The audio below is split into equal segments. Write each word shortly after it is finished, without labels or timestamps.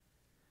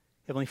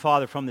Heavenly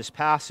Father, from this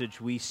passage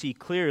we see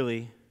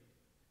clearly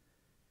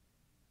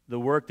the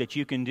work that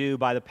you can do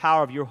by the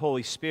power of your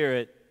Holy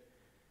Spirit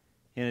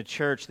in a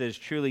church that is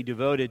truly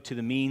devoted to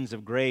the means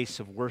of grace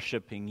of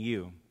worshiping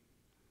you.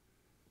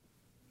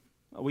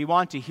 We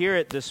want to hear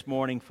it this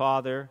morning,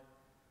 Father,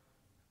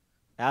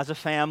 as a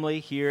family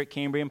here at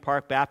Cambrian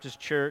Park Baptist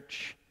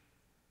Church,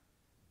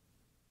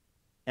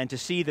 and to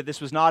see that this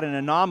was not an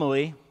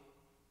anomaly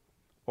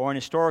or an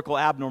historical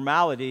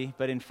abnormality,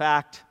 but in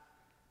fact,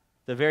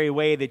 the very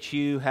way that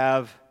you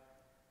have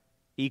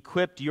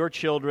equipped your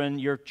children,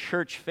 your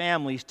church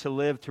families, to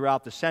live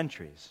throughout the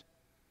centuries.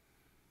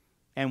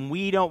 And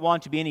we don't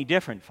want to be any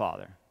different,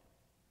 Father.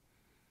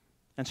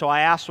 And so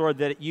I ask, Lord,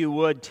 that you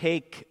would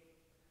take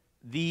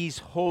these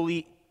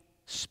Holy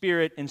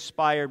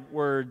Spirit-inspired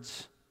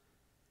words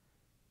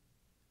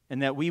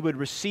and that we would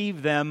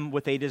receive them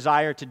with a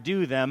desire to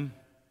do them.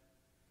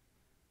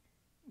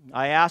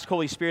 I ask,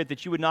 Holy Spirit,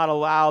 that you would not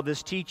allow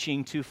this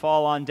teaching to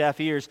fall on deaf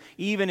ears,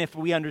 even if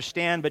we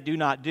understand but do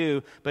not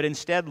do, but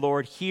instead,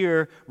 Lord,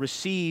 hear,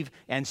 receive,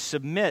 and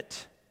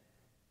submit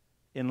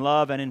in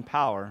love and in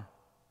power.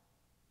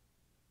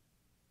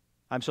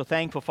 I'm so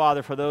thankful,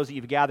 Father, for those that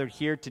you've gathered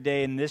here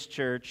today in this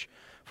church,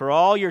 for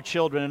all your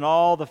children and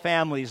all the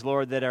families,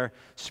 Lord, that are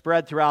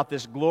spread throughout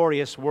this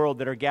glorious world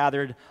that are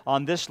gathered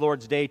on this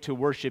Lord's Day to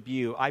worship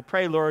you. I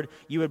pray, Lord,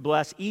 you would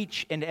bless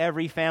each and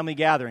every family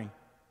gathering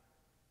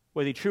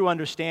with a true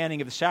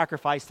understanding of the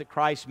sacrifice that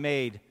Christ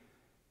made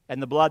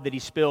and the blood that he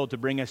spilled to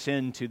bring us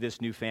into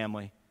this new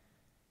family.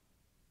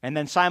 And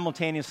then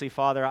simultaneously,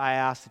 Father, I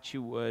ask that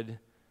you would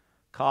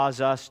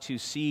cause us to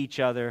see each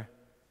other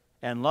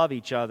and love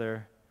each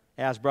other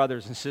as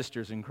brothers and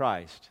sisters in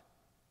Christ.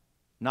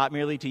 Not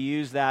merely to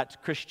use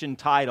that Christian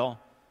title,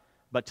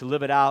 but to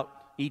live it out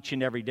each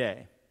and every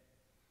day.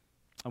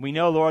 And we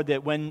know, Lord,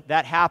 that when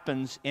that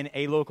happens in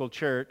a local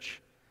church,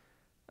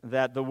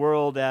 that the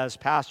world, as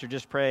Pastor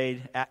just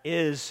prayed,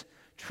 is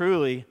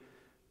truly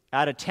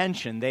at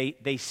attention.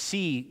 They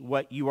see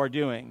what you are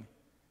doing.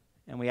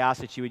 And we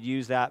ask that you would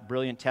use that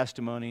brilliant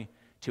testimony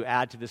to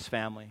add to this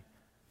family.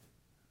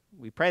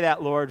 We pray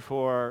that, Lord,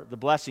 for the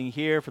blessing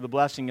here, for the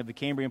blessing of the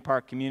Cambrian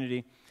Park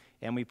community,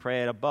 and we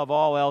pray it above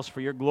all else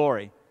for your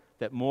glory,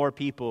 that more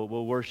people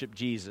will worship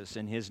Jesus.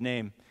 In his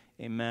name,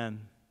 amen.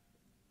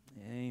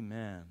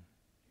 Amen.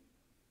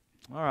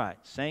 All right,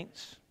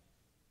 saints.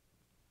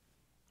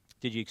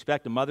 Did you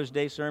expect a Mother's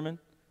Day sermon?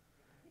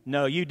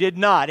 No, you did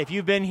not. If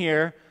you've been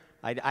here,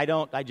 I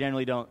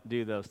generally don't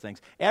do those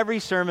things. Every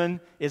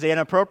sermon is an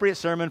appropriate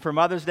sermon for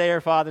Mother's Day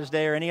or Father's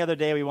Day or any other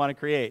day we want to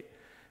create.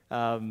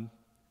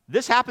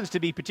 This happens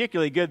to be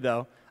particularly good,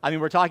 though. I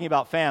mean, we're talking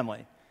about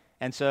family.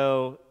 And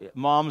so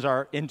moms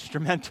are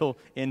instrumental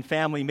in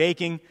family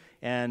making,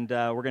 and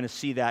we're going to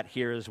see that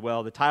here as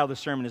well. The title of the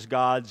sermon is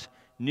God's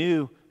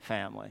New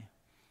Family.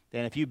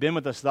 And if you've been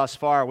with us thus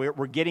far,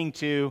 we're getting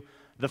to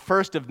the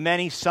first of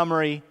many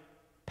summary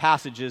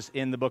passages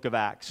in the book of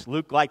Acts.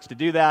 Luke likes to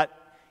do that.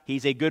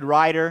 He's a good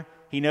writer.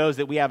 He knows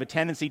that we have a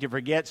tendency to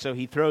forget, so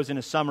he throws in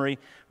a summary.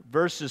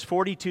 Verses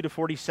 42 to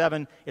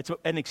 47, it's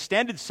an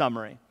extended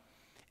summary.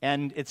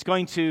 And it's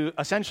going to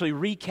essentially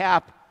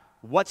recap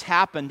what's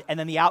happened and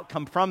then the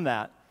outcome from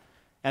that.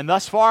 And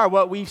thus far,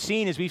 what we've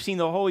seen is we've seen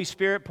the Holy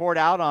Spirit poured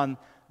out on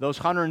those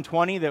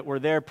 120 that were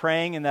there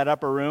praying in that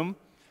upper room.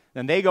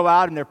 Then they go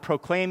out and they're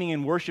proclaiming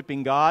and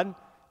worshiping God,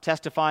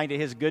 testifying to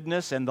his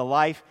goodness and the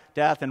life,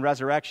 death, and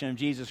resurrection of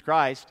Jesus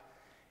Christ.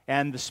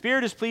 And the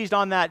Spirit is pleased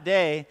on that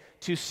day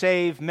to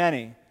save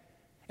many.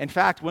 In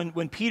fact,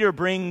 when Peter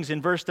brings in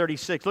verse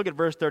 36, look at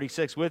verse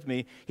 36 with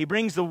me, he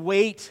brings the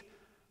weight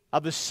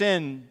of the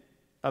sin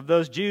of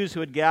those Jews who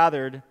had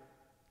gathered.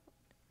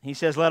 He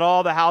says, "Let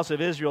all the house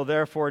of Israel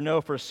therefore know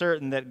for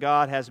certain that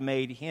God has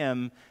made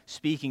him,"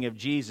 speaking of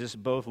Jesus,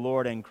 "both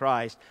Lord and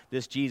Christ,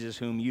 this Jesus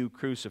whom you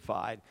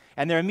crucified."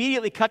 And they're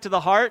immediately cut to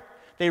the heart.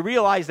 They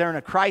realize they're in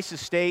a crisis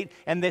state,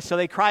 and so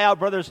they cry out,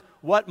 "Brothers,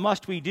 what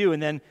must we do?"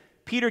 And then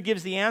Peter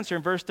gives the answer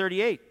in verse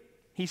 38.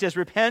 He says,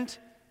 "Repent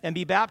and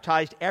be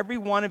baptized, every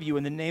one of you,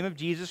 in the name of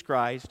Jesus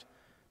Christ,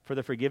 for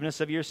the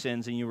forgiveness of your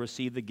sins, and you'll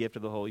receive the gift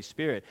of the Holy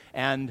Spirit."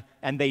 And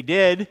they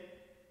did,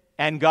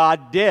 and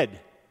God did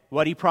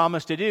what he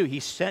promised to do. He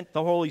sent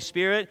the Holy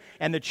Spirit,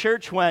 and the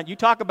church went, you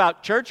talk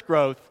about church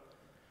growth,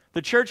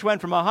 the church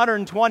went from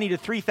 120 to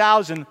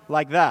 3,000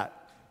 like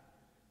that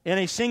in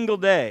a single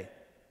day,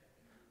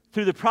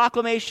 through the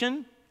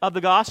proclamation of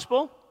the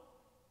gospel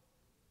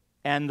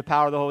and the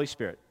power of the Holy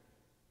Spirit.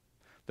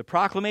 The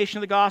proclamation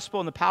of the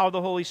gospel and the power of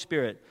the Holy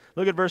Spirit.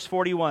 Look at verse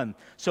 41.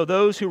 "So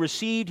those who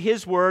received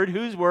his word,"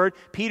 whose word?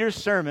 Peter's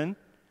sermon.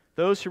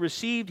 "Those who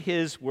received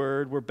his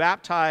word were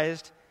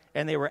baptized,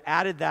 and they were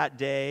added that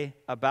day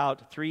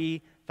about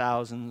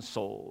 3,000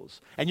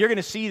 souls." And you're going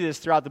to see this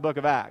throughout the book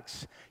of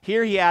Acts.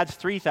 Here he adds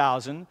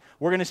 3,000.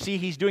 We're going to see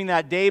he's doing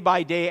that day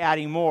by day,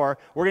 adding more.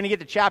 We're going to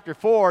get to chapter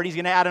 4, and he's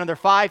going to add another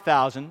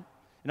 5,000.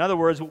 In other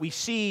words, what we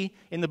see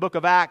in the book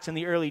of Acts in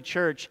the early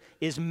church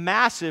is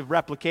massive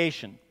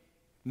replication,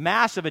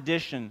 massive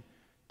addition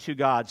to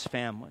God's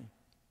family.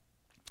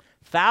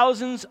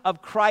 Thousands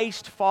of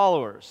Christ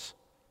followers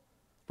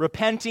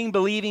repenting,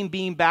 believing,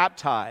 being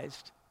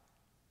baptized,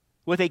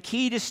 with a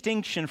key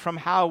distinction from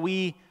how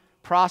we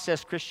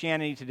process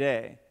Christianity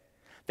today.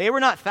 They were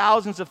not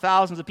thousands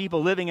of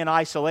people living in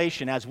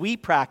isolation as we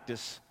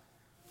practice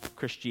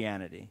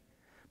Christianity,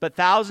 but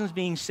thousands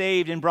being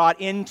saved and brought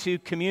into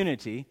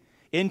community,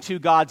 into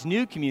God's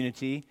new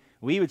community,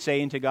 we would say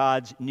into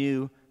God's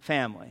new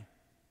family.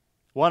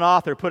 One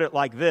author put it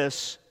like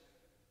this,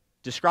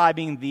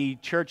 describing the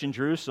church in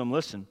Jerusalem.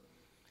 Listen,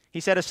 he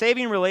said, a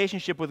saving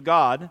relationship with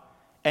God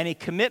and a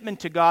commitment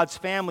to God's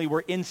family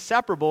were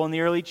inseparable in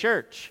the early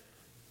church.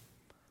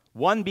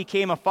 One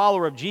became a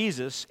follower of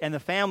Jesus, and the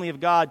family of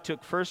God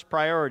took first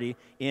priority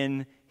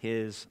in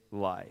his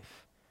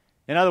life.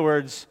 In other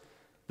words,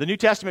 the New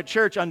Testament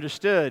church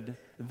understood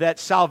that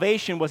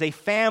salvation was a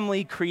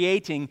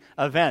family-creating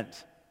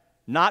event,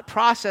 not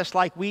processed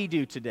like we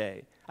do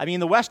today. I mean, in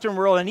the Western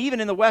world, and even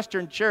in the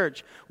Western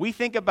church, we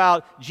think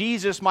about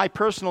Jesus, my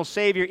personal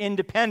Savior,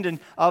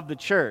 independent of the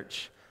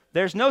church.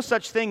 There's no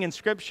such thing in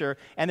Scripture,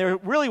 and there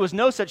really was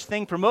no such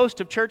thing for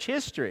most of church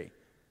history.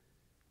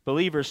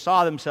 Believers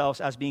saw themselves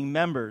as being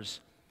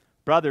members,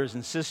 brothers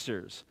and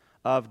sisters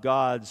of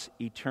God's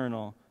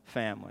eternal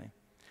family.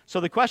 So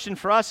the question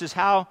for us is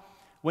how,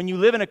 when you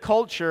live in a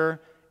culture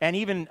and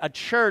even a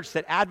church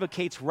that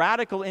advocates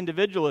radical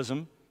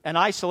individualism and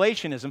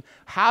isolationism,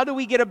 how do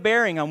we get a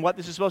bearing on what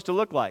this is supposed to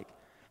look like?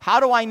 How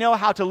do I know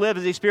how to live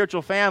as a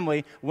spiritual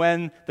family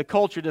when the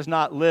culture does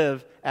not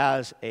live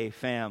as a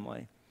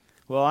family?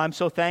 Well, I'm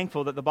so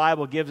thankful that the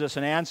Bible gives us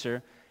an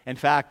answer. In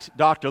fact,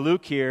 Dr.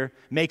 Luke here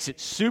makes it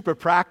super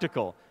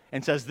practical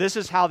and says this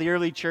is how the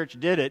early church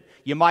did it.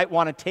 You might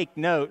want to take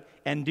note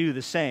and do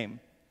the same.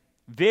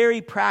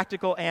 Very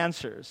practical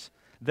answers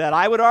that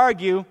I would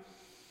argue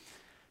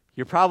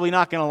you're probably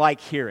not going to like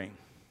hearing.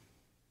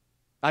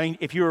 I mean,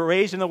 if you were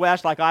raised in the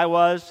West like I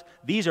was,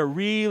 these are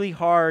really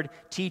hard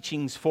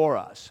teachings for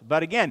us.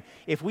 But again,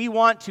 if we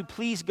want to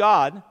please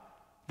God,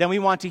 then we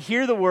want to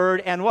hear the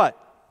word and what?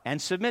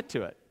 And submit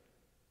to it.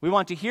 We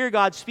want to hear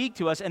God speak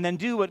to us and then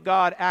do what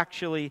God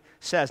actually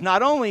says.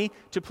 Not only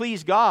to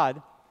please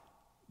God,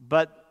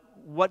 but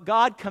what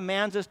God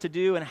commands us to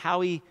do and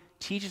how He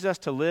teaches us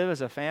to live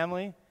as a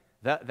family,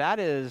 that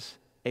is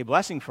a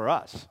blessing for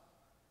us.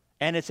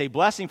 And it's a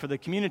blessing for the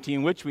community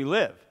in which we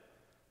live.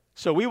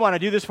 So we want to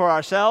do this for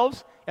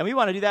ourselves, and we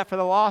want to do that for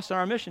the lost on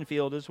our mission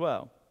field as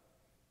well.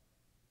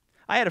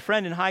 I had a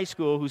friend in high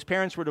school whose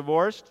parents were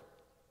divorced.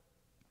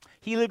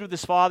 He lived with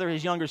his father.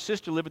 His younger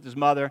sister lived with his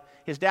mother.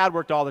 His dad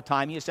worked all the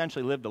time. He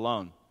essentially lived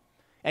alone.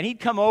 And he'd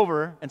come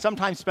over and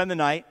sometimes spend the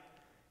night,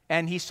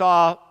 and he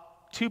saw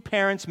two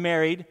parents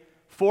married,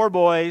 4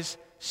 boys,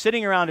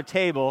 sitting around a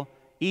table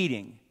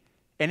eating.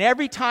 And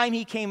every time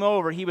he came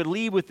over, he would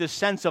leave with this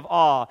sense of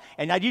awe.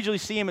 And I'd usually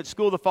see him at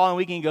school the following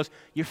week, and he goes,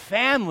 "Your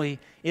family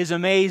is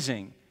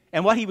amazing."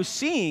 And what he was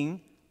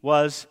seeing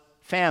was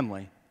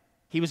family.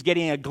 He was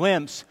getting a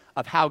glimpse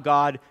of how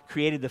God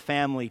created the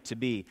family to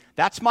be.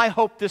 That's my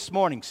hope this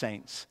morning,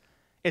 saints,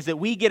 is that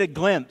we get a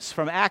glimpse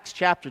from Acts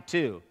chapter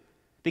 2.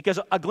 Because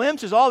a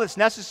glimpse is all that's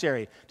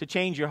necessary to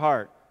change your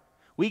heart.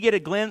 We get a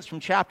glimpse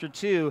from chapter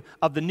 2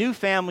 of the new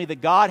family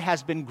that God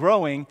has been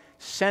growing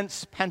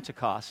since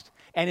Pentecost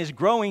and is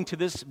growing to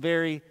this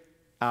very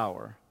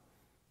hour.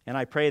 And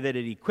I pray that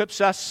it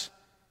equips us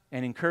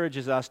and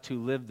encourages us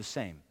to live the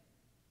same.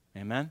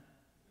 Amen?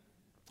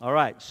 All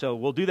right, so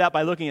we'll do that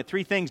by looking at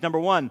 3 things. Number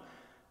 1,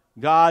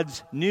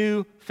 God's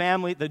new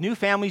family, the new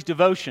family's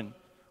devotion,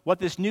 what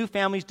this new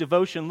family's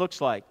devotion looks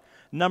like.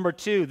 Number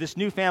 2, this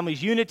new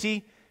family's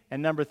unity.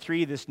 And number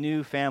 3, this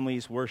new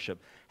family's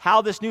worship.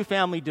 How this new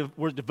family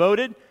were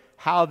devoted,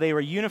 how they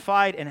were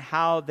unified, and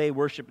how they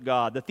worshiped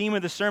God. The theme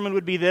of the sermon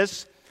would be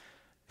this.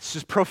 This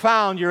is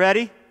profound. You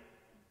ready?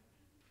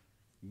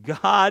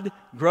 God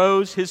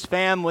grows His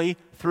family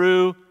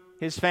through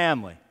His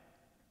family.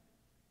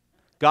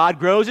 God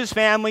grows His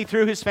family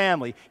through His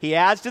family. He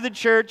adds to the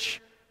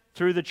church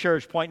through the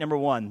church. Point number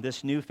 1,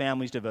 this new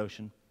family's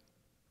devotion.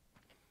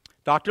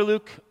 Dr.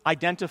 Luke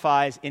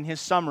identifies in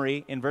his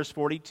summary in verse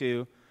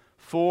 42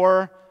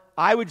 4,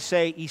 I would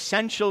say,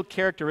 essential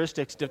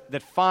characteristics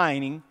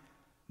defining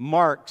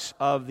marks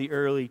of the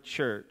early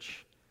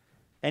church.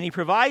 And he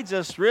provides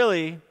us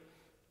really,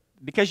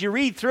 because you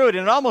read through it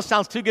and it almost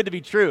sounds too good to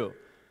be true.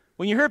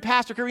 When you hear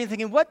Pastor Kirby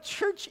thinking, what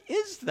church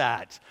is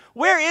that?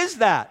 Where is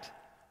that?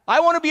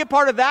 I want to be a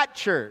part of that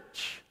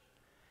church.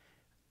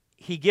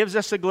 He gives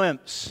us a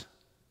glimpse.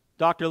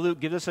 Dr. Luke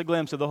gives us a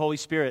glimpse of the Holy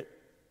Spirit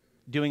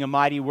doing a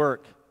mighty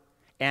work.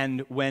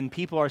 And when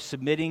people are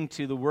submitting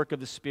to the work of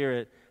the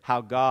Spirit, how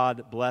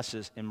God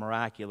blesses in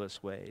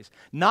miraculous ways.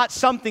 Not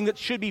something that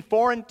should be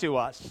foreign to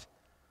us.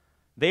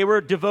 They were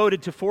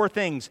devoted to 4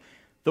 things.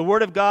 The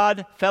Word of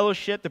God,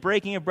 fellowship, the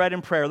breaking of bread,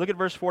 and prayer. Look at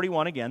verse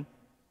 41 again.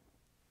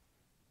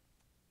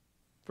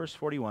 Verse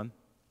 41.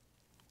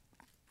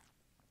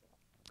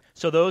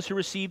 So those who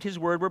received His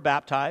Word were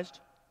baptized,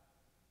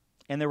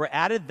 and there were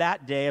added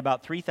that day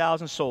about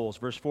 3,000 souls,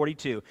 verse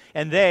 42.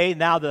 And they,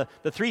 now the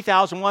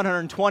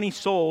 3,120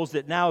 souls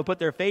that now have put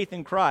their faith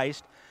in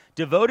Christ,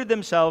 devoted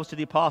themselves to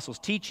the apostles'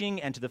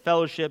 teaching and to the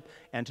fellowship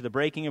and to the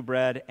breaking of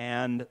bread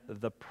and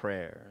the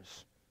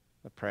prayers.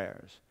 The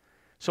prayers.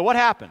 So what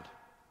happened?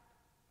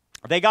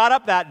 They got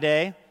up that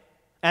day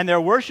and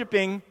they're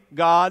worshiping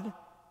God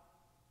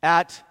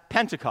at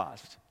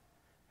Pentecost.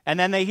 And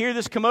then they hear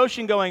this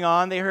commotion going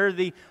on. They heard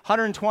the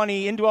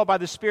 120 indwelt by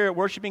the Spirit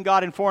worshiping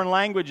God in foreign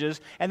languages.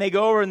 And they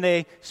go over and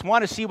they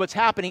want to see what's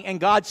happening, and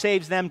God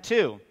saves them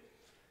too.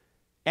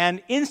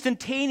 And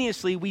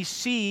instantaneously we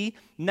see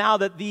now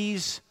that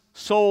these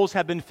souls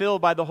have been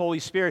filled by the Holy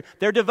Spirit,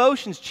 their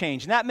devotions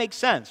change. And that makes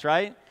sense,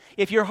 right?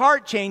 If your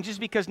heart changes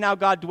because now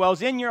God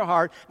dwells in your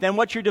heart, then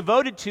what you're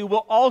devoted to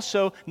will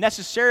also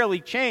necessarily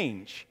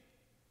change.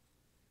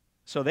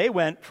 So they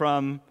went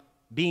from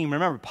being,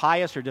 remember,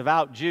 pious or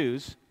devout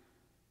Jews,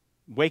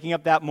 waking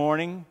up that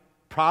morning,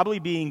 probably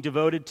being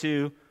devoted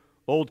to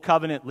Old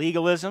Covenant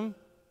legalism,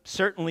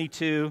 certainly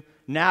to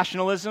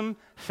nationalism,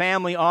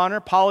 family honor,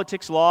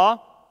 politics,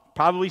 law,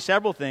 probably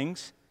several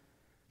things,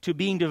 to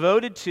being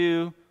devoted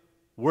to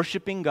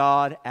worshiping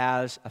God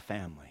as a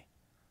family.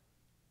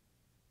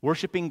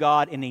 Worshiping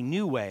God in a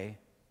new way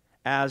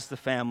as the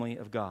family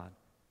of God.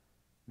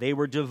 They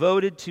were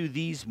devoted to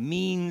these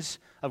means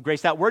of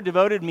grace. That word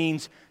devoted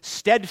means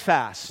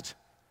steadfast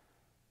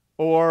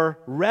or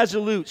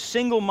resolute,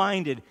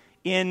 single-minded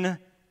in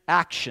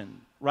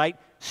action, right?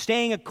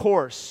 Staying a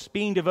course,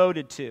 being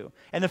devoted to.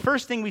 And the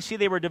first thing we see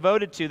they were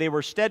devoted to, they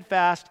were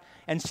steadfast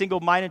and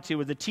single-minded to,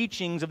 were the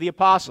teachings of the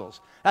apostles.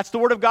 That's the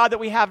Word of God that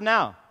we have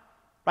now.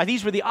 Right?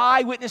 These were the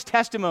eyewitness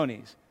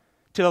testimonies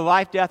to the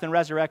life, death, and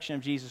resurrection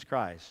of Jesus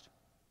Christ.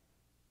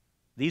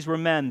 These were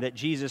men that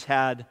Jesus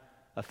had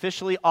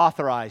officially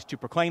authorized to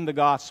proclaim the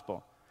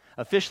gospel,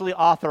 officially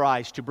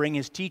authorized to bring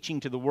his teaching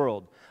to the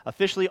world,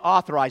 officially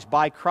authorized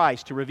by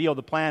Christ to reveal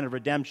the plan of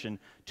redemption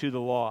to the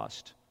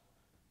lost.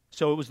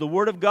 So it was the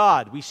Word of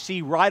God we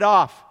see right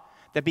off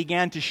that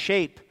began to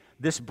shape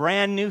this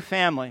brand new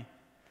family,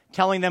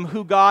 telling them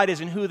who God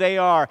is and who they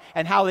are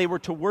and how they were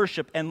to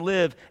worship and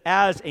live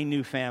as a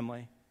new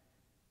family.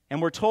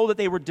 And we're told that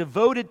they were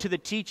devoted to the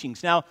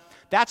teachings. Now,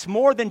 that's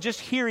more than just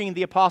hearing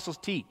the apostles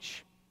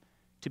teach.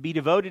 To be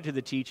devoted to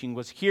the teaching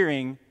was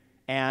hearing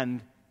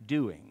and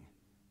doing.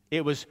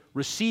 It was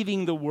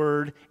receiving the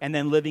Word and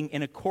then living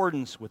in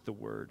accordance with the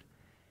Word.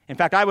 In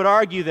fact, I would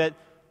argue that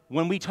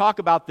when we talk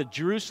about the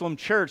Jerusalem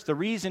church, the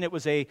reason it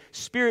was a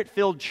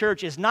Spirit-filled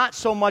church is not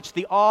so much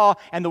the awe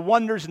and the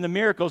wonders and the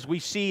miracles we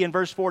see in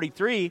verse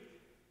 43.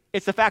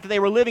 It's the fact that they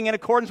were living in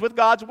accordance with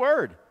God's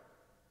Word.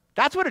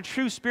 That's what a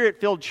true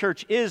Spirit-filled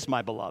church is,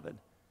 my beloved.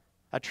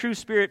 A true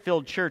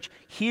Spirit-filled church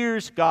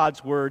hears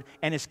God's Word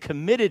and is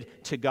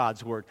committed to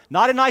God's Word.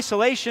 Not in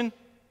isolation,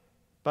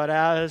 but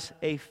as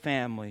a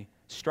family,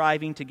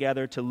 striving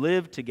together to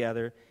live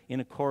together in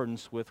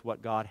accordance with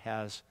what God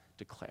has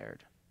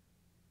declared.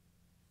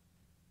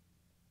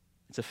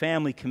 It's a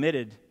family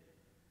committed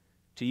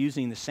to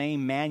using the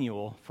same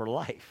manual for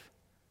life.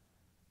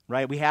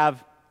 Right? We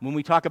have, when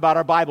we talk about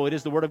our Bible, it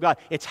is the Word of God.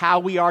 It's how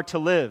we are to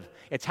live.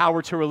 It's how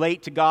we're to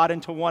relate to God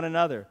and to one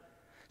another.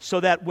 So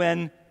that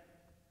when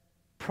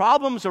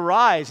problems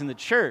arise in the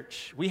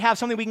church, we have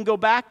something we can go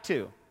back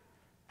to.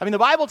 I mean, the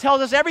Bible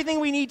tells us everything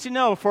we need to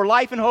know for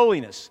life and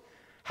holiness.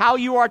 How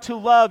you are to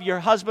love your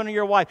husband or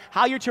your wife,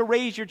 how you're to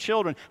raise your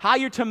children, how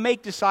you're to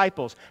make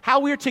disciples, how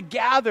we're to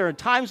gather in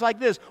times like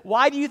this.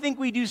 Why do you think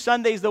we do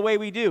Sundays the way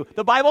we do?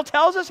 The Bible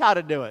tells us how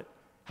to do it,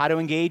 how to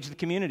engage the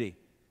community,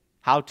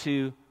 how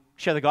to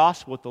share the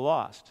gospel with the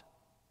lost.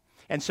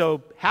 And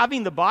so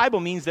having the Bible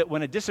means that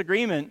when a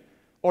disagreement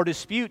or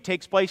dispute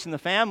takes place in the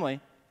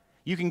family,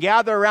 you can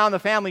gather around the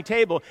family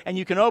table and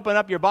you can open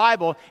up your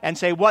Bible and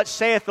say, "What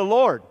saith the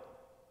Lord?"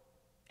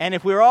 And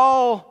if we're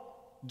all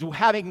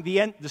having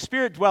the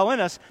Spirit dwell in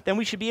us, then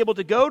we should be able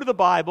to go to the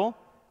Bible,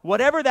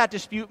 whatever that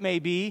dispute may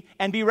be,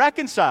 and be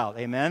reconciled.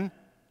 Amen?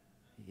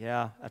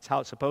 Yeah, that's how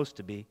it's supposed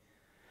to be.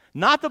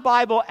 Not the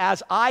Bible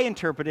as I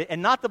interpret it,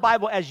 and not the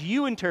Bible as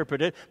you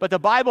interpret it, but the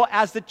Bible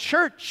as the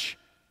church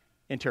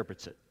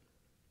interprets it,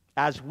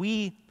 as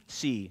we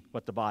see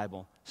what the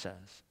Bible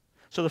says.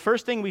 So the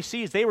first thing we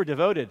see is they were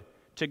devoted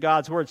to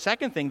God's Word.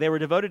 Second thing, they were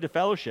devoted to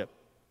fellowship.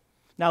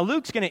 Now,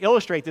 Luke's going to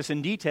illustrate this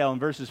in detail in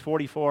verses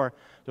 44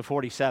 to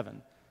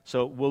 47.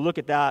 So we'll look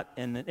at that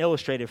in an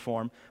illustrative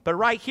form. But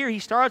right here, he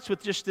starts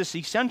with just this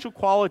essential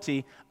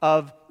quality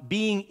of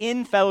being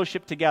in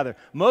fellowship together.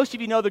 Most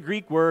of you know the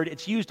Greek word.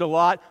 It's used a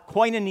lot.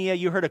 Koinonia.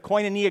 You heard of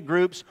koinonia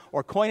groups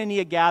or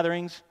koinonia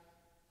gatherings.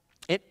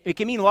 It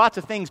can mean lots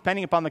of things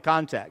depending upon the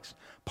context.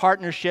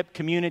 Partnership,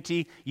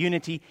 community,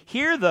 unity.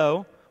 Here,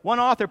 though, one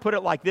author put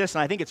it like this,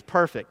 and I think it's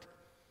perfect.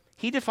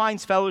 He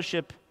defines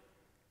fellowship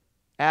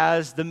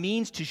as the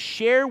means to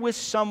share with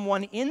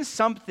someone in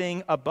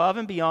something above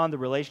and beyond the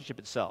relationship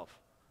itself.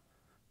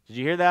 Did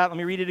you hear that? Let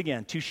me read it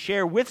again. To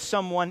share with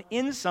someone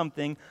in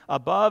something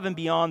above and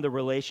beyond the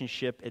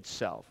relationship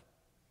itself.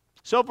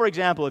 So, for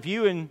example, if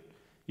you and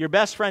your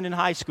best friend in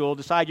high school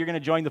decide you're going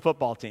to join the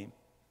football team,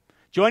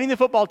 joining the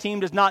football team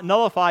does not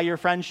nullify your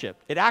friendship.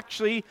 It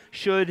actually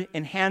should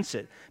enhance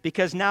it,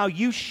 because now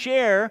you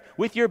share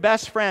with your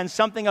best friend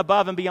something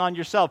above and beyond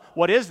yourself.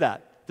 What is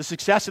that? the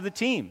success of the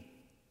team.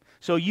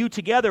 So you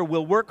together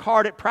will work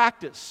hard at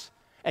practice,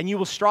 and you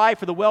will strive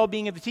for the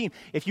well-being of the team.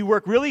 If you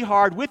work really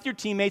hard with your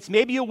teammates,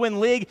 maybe you'll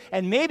win league,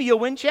 and maybe you'll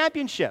win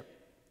championship.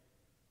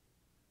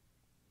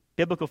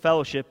 Biblical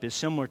fellowship is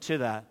similar to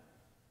that.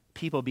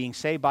 People being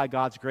saved by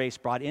God's grace,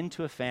 brought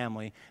into a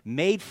family,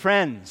 made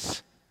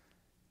friends,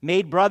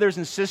 made brothers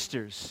and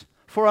sisters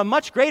for a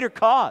much greater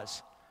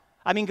cause.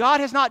 I mean, God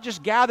has not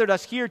just gathered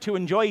us here to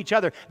enjoy each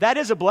other. That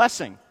is a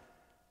blessing.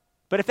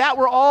 But if that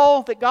were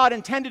all that God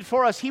intended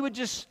for us, He would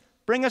just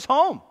bring us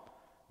home.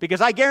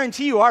 Because I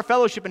guarantee you our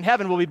fellowship in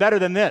heaven will be better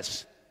than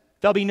this.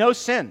 There'll be no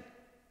sin.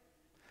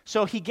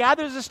 So He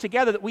gathers us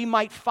together that we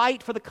might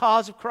fight for the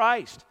cause of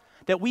Christ,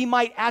 that we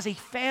might, as a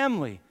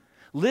family,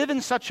 live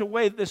in such a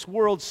way that this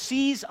world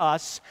sees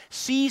us,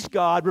 sees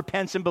God,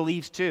 repents, and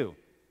believes too.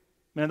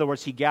 In other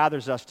words, He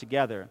gathers us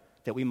together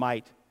that we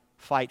might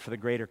fight for the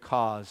greater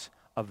cause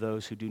of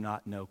those who do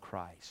not know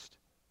Christ,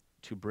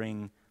 to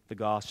bring the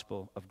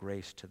gospel of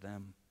grace to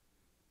them.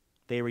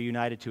 They were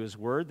united to His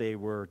word. They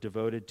were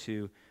devoted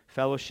to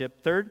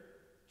fellowship. Third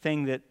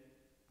thing that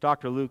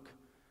Dr. Luke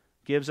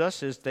gives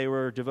us is they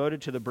were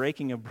devoted to the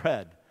breaking of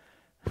bread.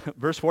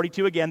 Verse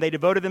 42 again, they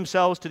devoted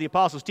themselves to the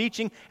apostles'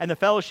 teaching and the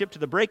fellowship, to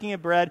the breaking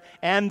of bread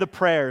and the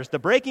prayers. The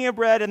breaking of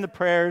bread and the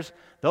prayers,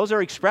 those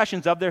are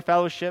expressions of their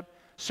fellowship,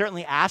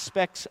 certainly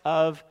aspects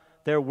of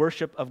their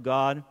worship of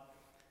God.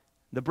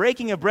 The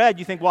breaking of bread,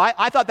 you think, well,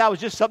 I thought that was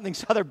just something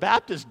Southern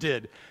Baptists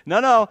did.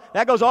 No,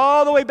 that goes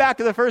all the way back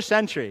to the first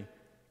century.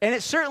 And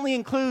it certainly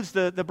includes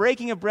the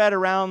breaking of bread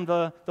around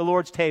the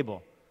Lord's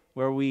table,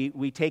 where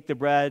we take the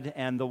bread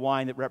and the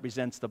wine that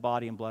represents the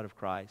body and blood of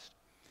Christ.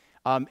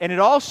 And it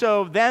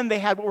also, then they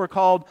had what were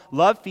called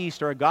love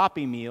feast or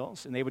agape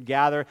meals, and they would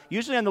gather,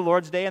 usually on the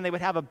Lord's Day, and they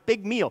would have a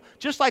big meal,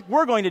 just like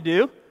we're going to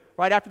do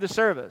right after the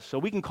service. So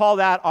we can call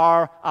that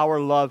our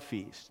love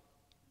feast.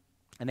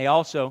 And they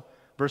also,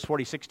 verse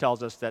 46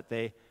 tells us that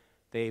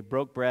they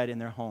broke bread in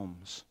their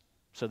homes.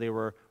 So they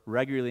were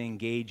regularly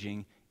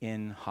engaging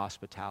in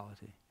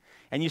hospitality.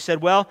 And you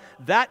said, well,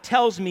 that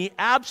tells me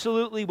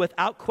absolutely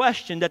without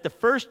question that the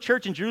first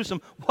church in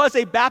Jerusalem was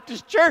a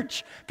Baptist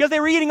church, because they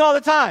were eating all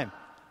the time.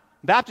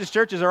 Baptist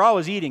churches are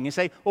always eating. You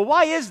say, well,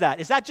 why is that?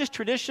 Is that just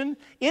tradition?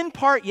 In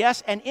part,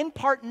 yes, and in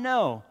part,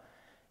 no.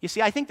 You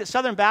see, I think that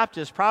Southern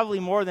Baptists, probably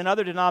more than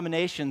other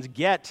denominations,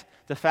 get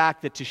the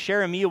fact that to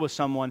share a meal with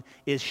someone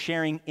is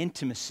sharing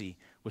intimacy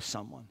with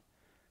someone.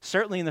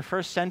 Certainly in the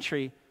first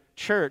century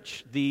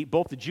church,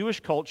 both the Jewish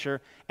culture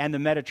and the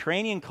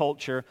Mediterranean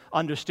culture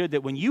understood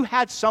that when you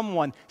had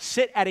someone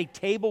sit at a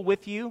table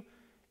with you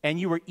and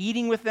you were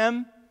eating with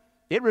them,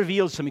 it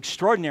reveals some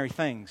extraordinary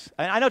things.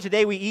 I know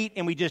today we eat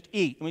and we just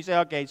eat. And we say,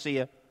 okay, see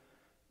ya.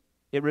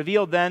 It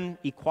revealed then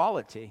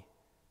equality.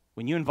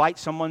 When you invite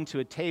someone to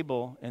a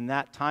table in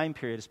that time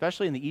period,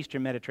 especially in the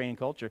Eastern Mediterranean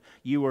culture,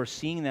 you were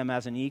seeing them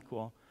as an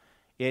equal.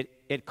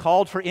 It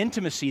called for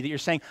intimacy, that you're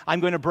saying, I'm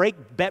going to break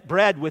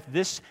bread with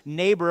this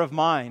neighbor of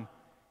mine.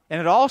 And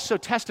it also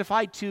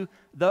testified to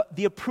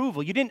the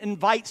approval. You didn't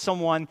invite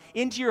someone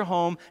into your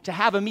home to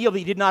have a meal that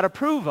you did not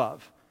approve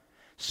of.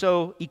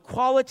 So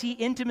equality,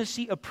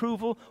 intimacy,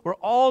 approval were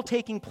all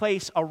taking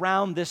place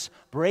around this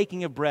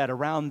breaking of bread,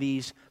 around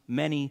these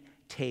many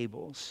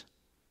tables.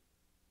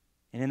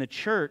 And in the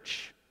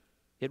church,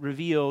 it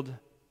revealed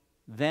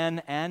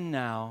then and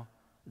now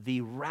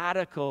the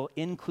radical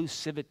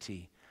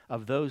inclusivity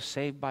of those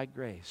saved by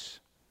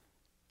grace.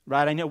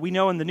 Right? We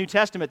know in the New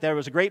Testament there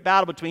was a great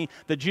battle between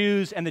the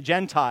Jews and the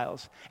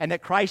Gentiles, and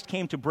that Christ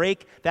came to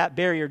break that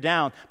barrier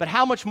down. But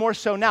how much more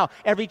so now?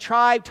 Every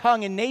tribe,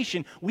 tongue, and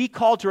nation, we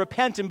call to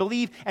repent and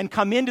believe and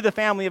come into the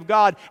family of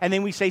God, and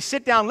then we say,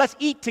 sit down, let's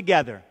eat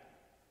together.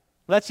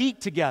 Let's eat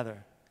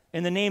together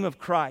in the name of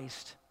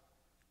Christ.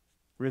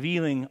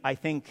 Revealing, I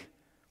think,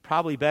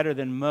 probably better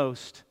than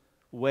most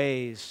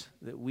ways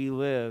that we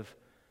live,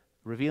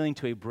 revealing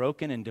to a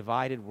broken and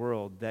divided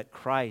world that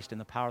Christ and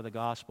the power of the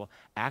gospel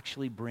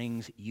actually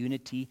brings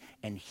unity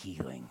and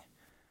healing.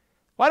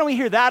 Why don't we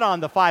hear that on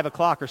the 5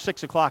 o'clock or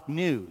 6 o'clock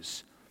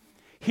news?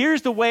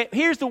 Here's the way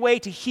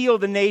to heal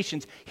the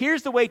nations.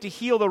 Here's the way to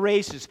heal the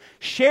races.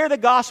 Share the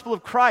gospel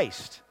of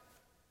Christ.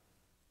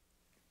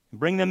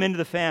 Bring them into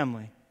the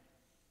family.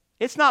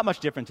 It's not much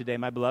different today,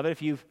 my beloved.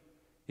 If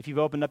you've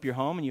opened up your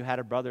home and you had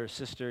a brother or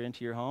sister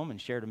into your home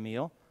and shared a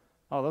meal,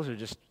 those are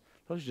just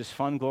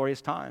fun, glorious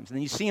times. And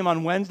then you see them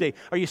on Wednesday,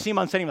 or you see them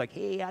on Sunday, like,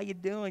 hey, how you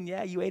doing?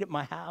 Yeah, you ate at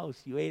my house.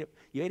 You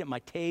ate at my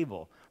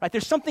table. Right?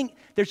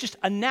 There's just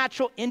a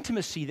natural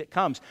intimacy that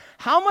comes.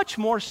 How much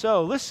more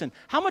so, listen,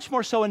 how much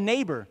more so a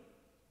neighbor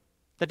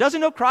that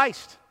doesn't know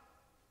Christ?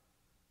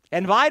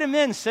 Invite them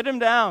in, sit them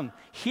down,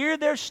 hear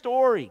their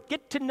story,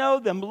 get to know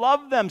them,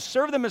 love them,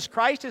 serve them as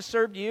Christ has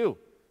served you.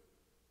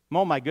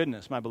 Oh my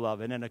goodness, my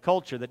beloved, in a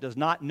culture that does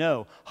not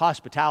know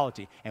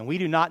hospitality, and we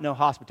do not know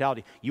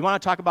hospitality. You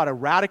want to talk about a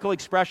radical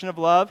expression of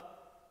love?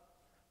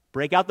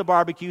 Break out the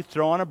barbecue,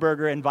 throw on a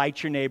burger,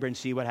 invite your neighbor, and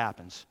see what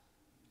happens.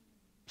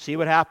 See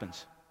what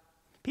happens.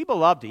 People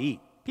love to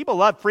eat. People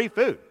love free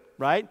food,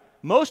 right?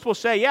 Most will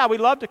say, yeah, we'd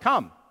love to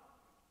come,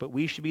 but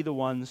we should be the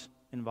ones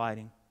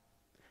inviting.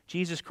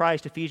 Jesus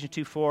Christ, Ephesians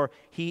 2:4,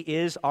 he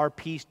is our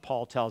peace,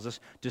 Paul tells us,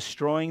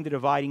 destroying the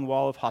dividing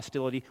wall of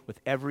hostility with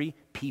every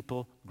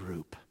people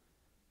group.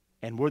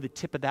 And we're the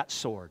tip of that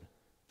sword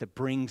that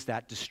brings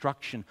that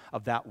destruction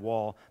of that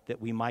wall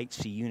that we might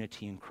see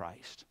unity in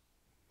Christ.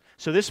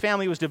 So this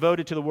family was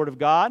devoted to the Word of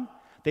God.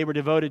 They were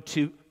devoted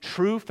to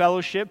true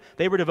fellowship.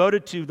 They were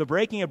devoted to the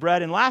breaking of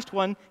bread. And last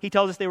one, he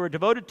tells us they were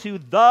devoted to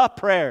the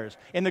prayers.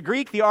 In the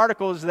Greek, the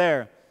article is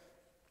there.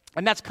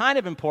 And that's kind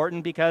of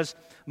important because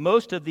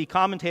most of the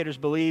commentators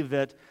believe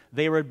that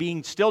they were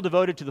being still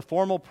devoted to the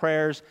formal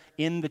prayers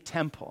in the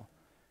temple.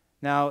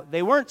 Now,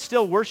 they weren't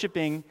still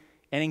worshiping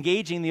and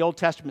engaging in the Old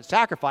Testament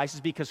sacrifices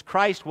because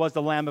Christ was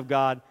the Lamb of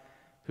God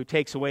who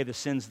takes away the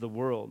sins of the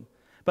world.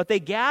 But they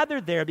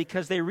gathered there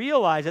because they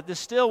realized that this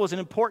still was an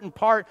important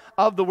part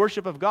of the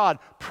worship of God,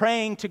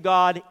 praying to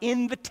God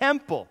in the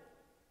temple.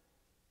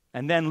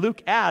 And then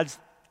Luke adds,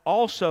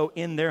 also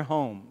in their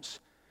homes.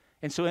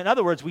 And so in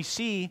other words, we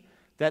see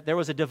that there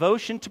was a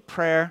devotion to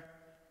prayer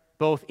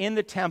both in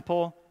the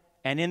temple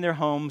and in their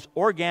homes,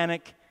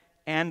 organic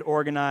and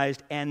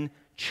organized, and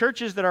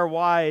churches that are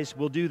wise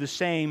will do the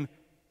same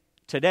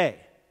today.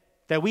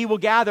 That we will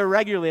gather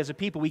regularly as a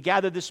people. We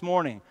gathered this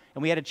morning,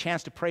 and we had a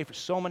chance to pray for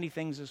so many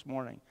things this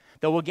morning.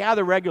 That we'll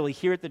gather regularly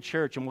here at the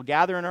church, and we'll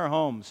gather in our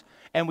homes,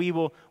 and we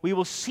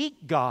will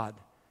seek God.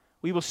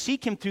 We will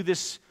seek Him through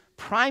this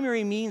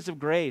primary means of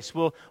grace.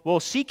 We'll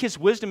seek His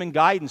wisdom and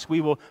guidance. We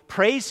will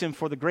praise Him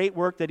for the great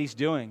work that He's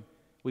doing.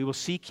 We will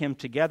seek Him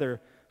together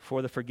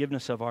for the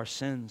forgiveness of our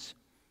sins.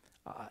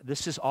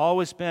 This has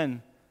always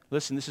been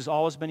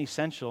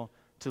essential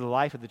to the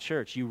life of the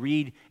church. You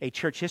read a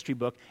church history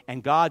book,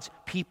 and God's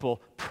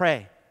people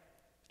pray.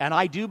 And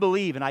I do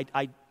believe, and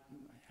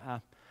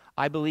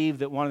I believe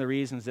that one of the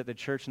reasons that the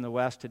church in the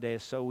West today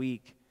is so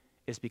weak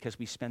is because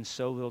we spend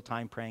so little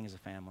time praying as a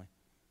family.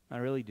 I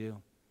really do.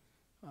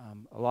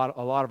 A lot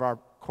of our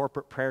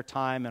corporate prayer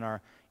time and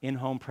our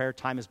in-home prayer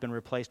time has been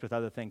replaced with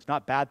other things.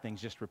 Not bad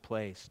things, just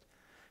replaced.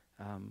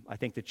 I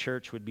think the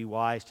church would be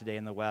wise today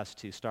in the West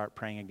to start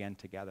praying again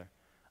together.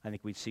 I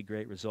think we'd see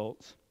great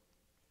results.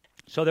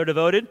 So they're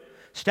devoted,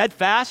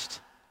 steadfast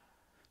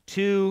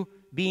to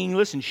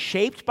being,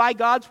 shaped by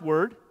God's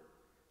Word,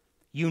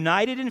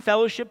 united in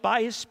fellowship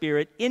by His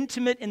Spirit,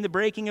 intimate in the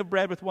breaking of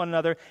bread with one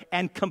another,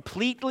 and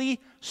completely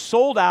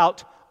sold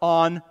out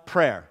on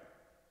prayer.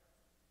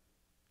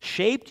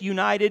 Shaped,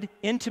 united,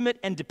 intimate,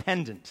 and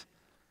dependent.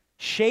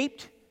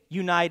 Shaped,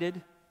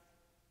 united.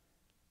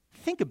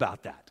 Think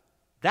about that.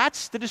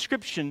 That's the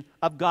description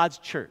of God's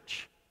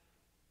church.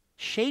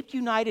 Shaped,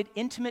 united,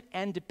 intimate,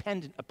 and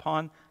dependent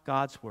upon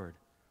God's Word.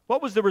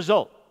 What was the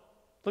result?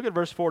 Look at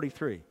verse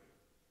 43.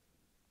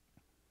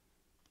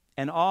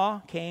 And awe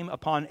came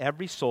upon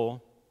every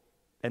soul,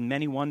 and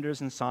many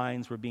wonders and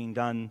signs were being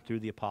done through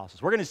the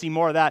apostles. We're going to see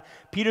more of that.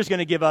 Peter's going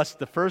to give us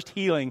the first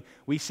healing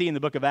we see in the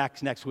book of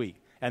Acts next week.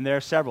 And there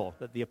are several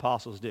that the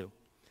apostles do.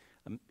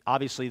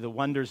 Obviously, the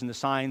wonders and the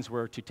signs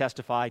were to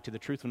testify to the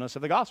truthfulness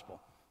of the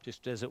gospel,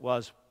 just as it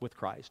was with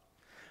Christ.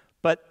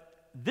 But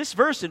this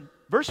verse, in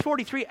verse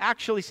 43,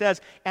 actually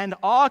says, and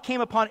awe came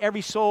upon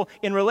every soul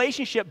in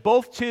relationship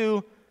both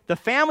to the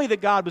family that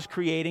God was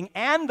creating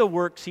and the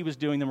works He was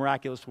doing, the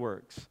miraculous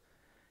works.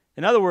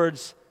 In other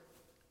words,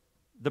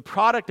 the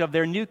product of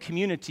their new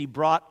community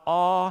brought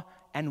awe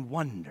and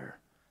wonder.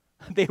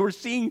 They were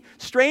seeing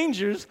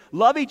strangers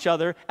love each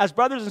other as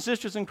brothers and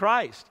sisters in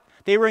Christ.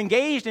 They were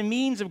engaged in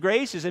means of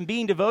graces and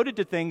being devoted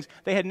to things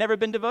they had never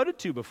been devoted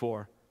to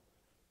before.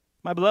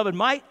 My beloved,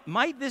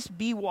 might this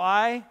be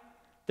why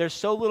there's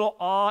so little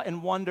awe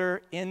and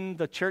wonder in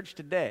the church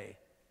today?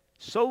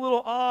 So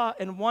little awe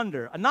and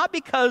wonder. Not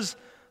because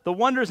the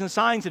wonders and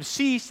signs have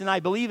ceased, and I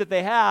believe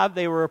that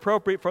they were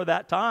appropriate for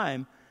that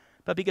time,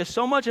 but because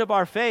so much of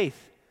our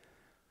faith,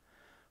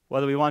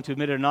 whether we want to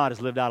admit it or not,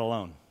 is lived out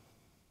alone.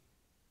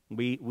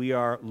 We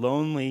are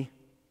lonely,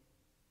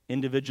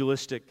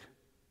 individualistic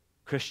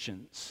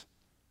Christians,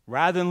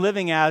 rather than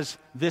living as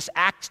this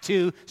Acts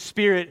 2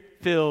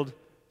 Spirit-filled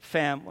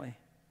family.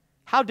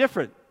 How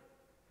different?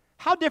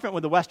 How different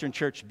would the Western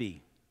Church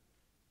be?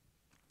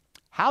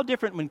 How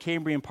different would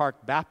Cambrian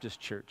Park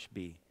Baptist Church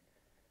be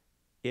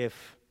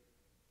if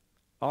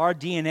our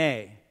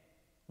DNA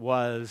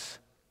was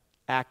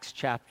Acts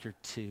chapter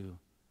 2,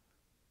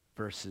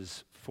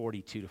 verses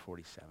 42 to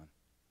 47?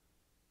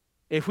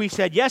 If we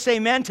said, yes,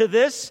 amen to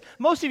this,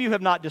 most of you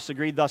have not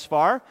disagreed thus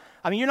far.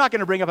 I mean, you're not going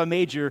to bring up a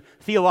major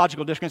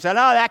theological disagreement and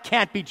say, no, that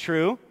can't be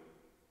true.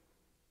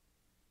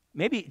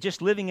 Maybe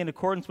just living in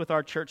accordance with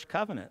our church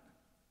covenant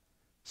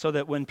so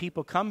that when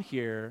people come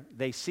here,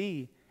 they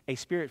see a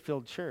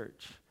Spirit-filled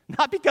church.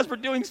 Not because we're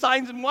doing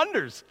signs and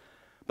wonders,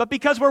 but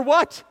because we're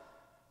what?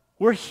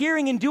 We're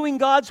hearing and doing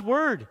God's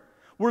Word.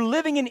 We're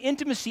living in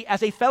intimacy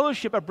as a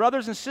fellowship of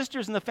brothers and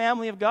sisters in the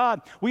family of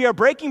God. We are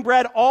breaking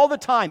bread all the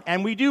time,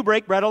 and we do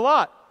break bread a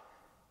lot.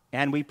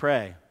 And we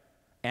pray,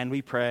 and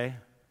we pray,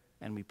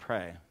 and we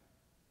pray.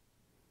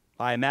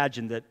 I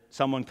imagine that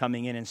someone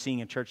coming in and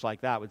seeing a church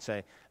like that would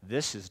say,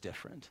 this is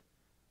different.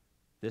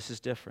 This is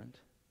different.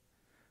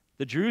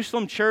 The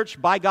Jerusalem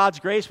church, by God's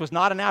grace, was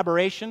not an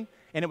aberration,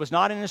 and it was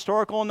not an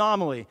historical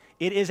anomaly.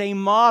 It is a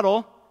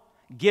model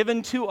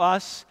given to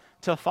us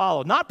to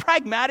follow. Not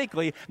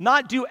pragmatically,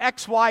 not do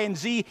X, Y, and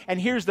Z, and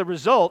here's the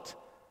result,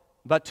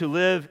 but to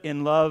live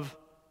in love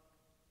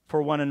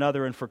for one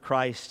another and for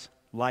Christ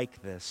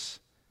like this.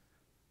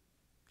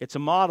 It's a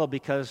model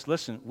because,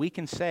 listen, we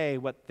can say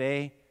what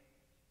they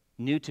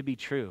knew to be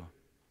true.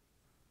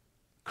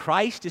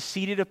 Christ is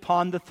seated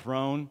upon the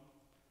throne.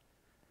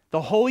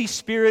 The Holy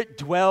Spirit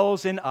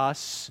dwells in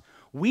us.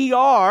 We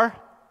are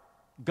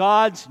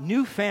God's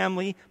new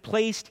family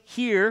placed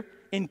here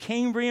in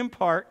Cambrian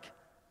Park.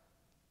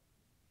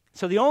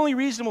 So the only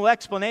reasonable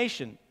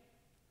explanation,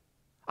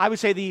 I would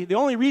say the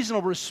only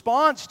reasonable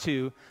response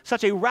to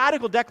such a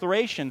radical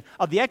declaration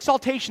of the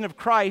exaltation of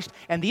Christ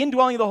and the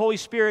indwelling of the Holy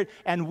Spirit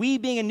and we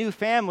being a new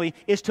family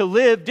is to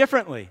live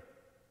differently,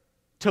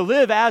 to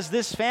live as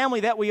this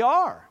family that we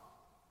are.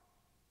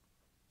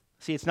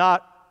 See, it's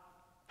not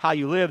how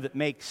you live that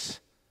makes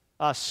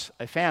us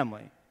a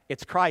family.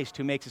 It's Christ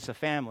who makes us a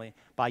family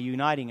by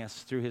uniting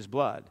us through his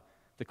blood.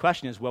 The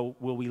question is, will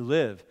we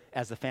live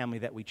as the family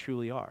that we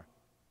truly are?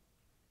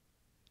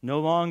 No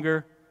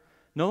longer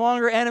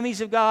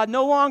enemies of God,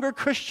 no longer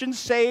Christians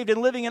saved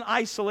and living in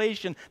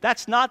isolation.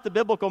 That's not the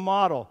biblical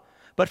model.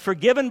 But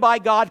forgiven by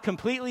God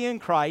completely in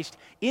Christ,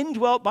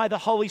 indwelt by the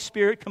Holy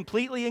Spirit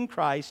completely in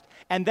Christ,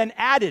 and then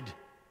added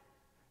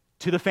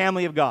to the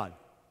family of God.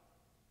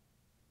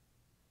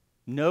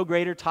 No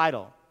greater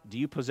title do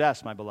you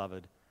possess, my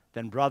beloved,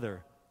 than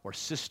brother or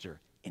sister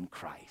in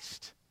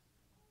Christ.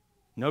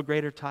 No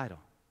greater title.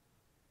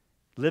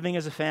 Living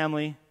as a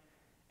family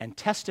and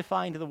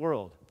testifying to the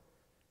world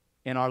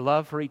in our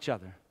love for each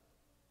other.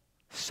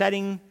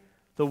 Setting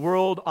the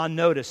world on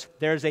notice.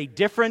 There's a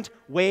different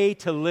way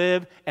to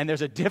live and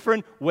there's a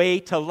different way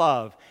to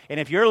love. And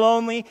if you're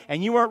lonely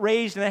and you weren't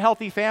raised in a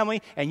healthy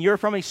family and you're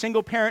from a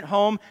single-parent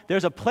home,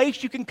 there's a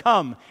place you can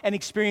come and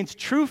experience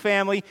true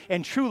family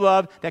and true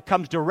love that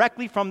comes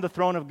directly from the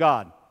throne of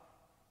God.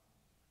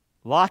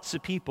 Lots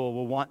of people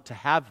will want to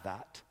have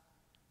that.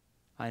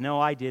 I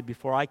know I did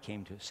before I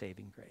came to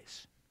saving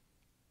grace.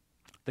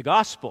 The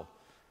gospel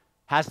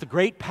has the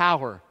great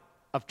power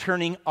of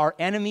turning our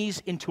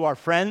enemies into our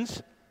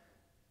friends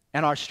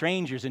and our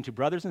strangers into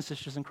brothers and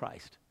sisters in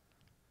Christ.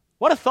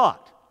 What a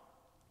thought.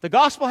 The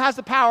gospel has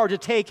the power to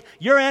take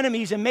your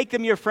enemies and make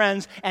them your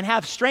friends and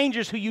have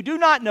strangers who you do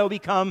not know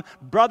become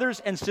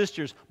brothers and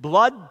sisters,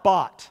 blood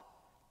bought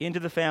into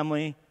the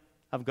family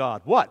of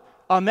God. What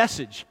a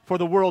message for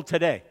the world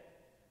today.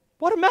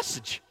 What a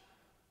message.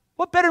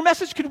 What better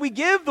message could we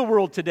give the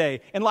world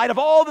today in light of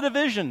all the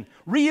division,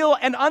 real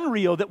and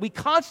unreal, that we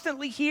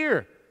constantly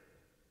hear?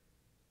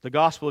 The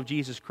gospel of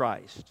Jesus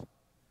Christ.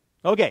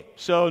 Okay,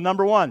 so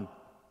number one,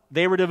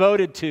 they were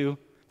devoted to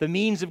the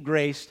means of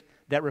grace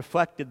that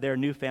reflected their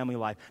new family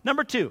life.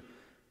 Number two,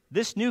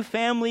 this new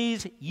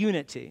family's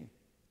unity.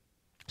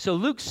 So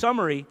Luke's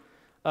summary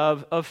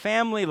of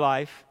family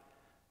life,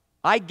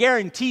 I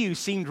guarantee you,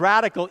 seemed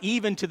radical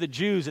even to the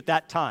Jews at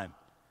that time.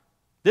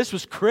 This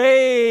was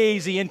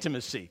crazy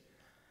intimacy.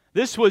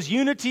 This was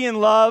unity and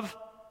love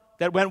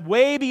that went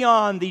way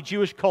beyond the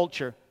Jewish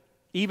culture,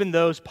 even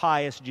those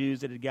pious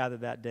Jews that had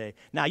gathered that day.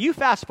 Now, you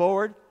fast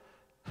forward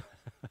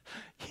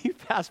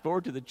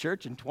to the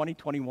church in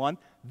 2021,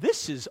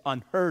 this is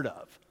unheard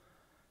of.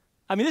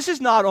 I mean, this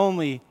is not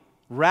only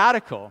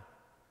radical.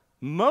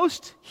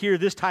 Most hear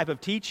this type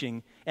of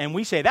teaching, and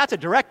we say, that's a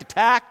direct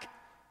attack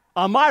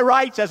on my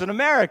rights as an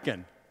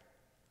American.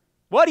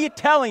 What are you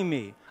telling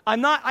me?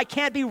 I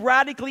can't be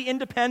radically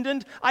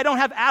independent. I don't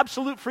have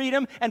absolute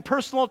freedom and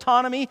personal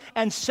autonomy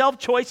and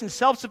self-choice and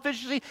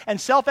self-sufficiency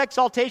and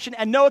self-exaltation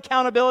and no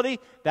accountability.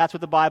 That's what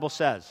the Bible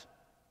says.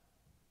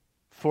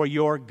 For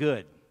your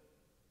good.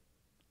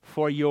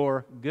 For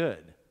your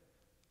good.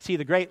 See,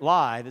 the great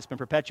lie that's been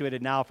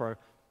perpetuated now for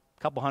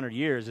a couple hundred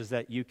years is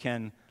that you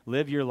can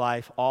live your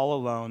life all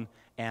alone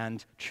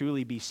and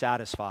truly be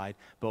satisfied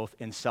both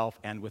in self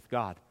and with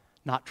God.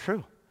 Not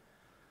true.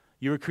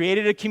 You were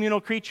created a communal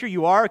creature.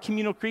 You are a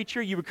communal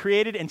creature. You were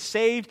created and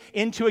saved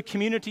into a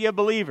community of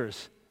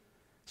believers.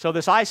 So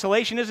this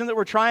isolationism that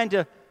we're trying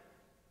to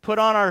put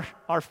on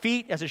our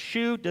feet as a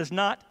shoe does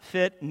not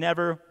fit,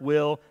 never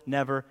will,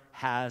 never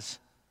has.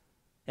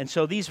 And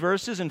so these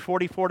verses in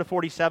 44 to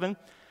 47,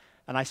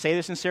 and I say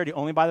this in sincerity,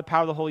 only by the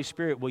power of the Holy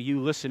Spirit will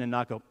you listen and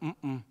not go,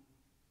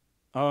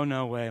 oh,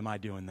 no way am I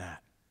doing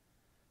that.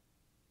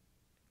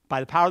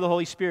 By the power of the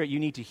Holy Spirit, you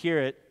need to hear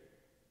it,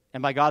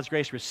 and by God's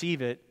grace,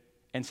 receive it,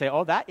 and say,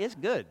 oh, that is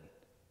good.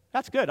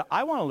 That's good.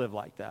 I want to live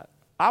like that.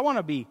 I want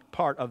to be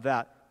part of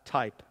that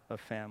type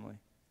of family.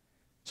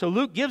 So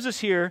Luke gives us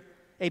here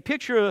a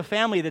picture of a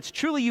family that's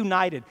truly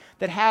united,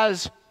 that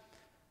has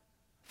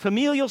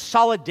familial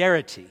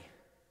solidarity.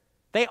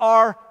 They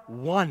are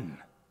one.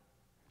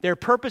 Their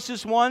purpose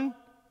is one.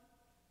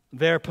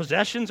 Their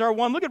possessions are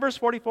one. Look at verse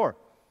 44.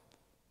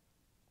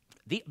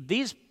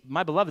 These,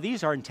 my beloved,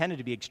 these are intended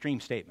to be extreme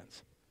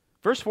statements.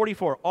 Verse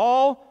 44,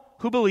 all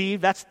who believe,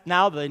 that's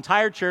now the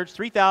entire church,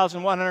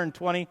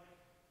 3,120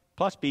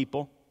 plus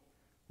people,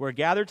 were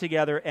gathered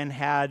together and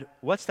had,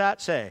 what's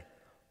that say?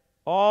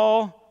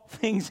 All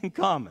things in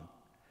common.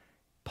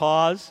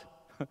 Pause.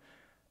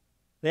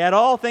 They had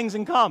all things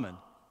in common.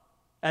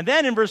 And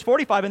then in verse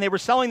 45, and they were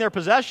selling their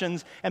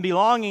possessions and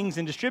belongings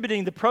and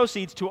distributing the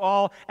proceeds to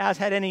all as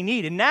had any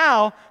need. And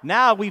now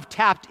we've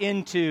tapped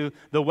into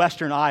the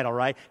Western idol,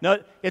 right? Now,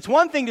 it's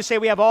one thing to say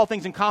we have all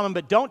things in common,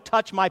 but don't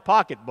touch my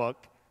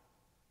pocketbook.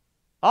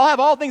 I'll have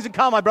all things in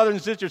common, my brothers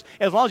and sisters,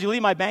 as long as you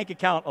leave my bank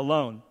account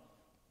alone.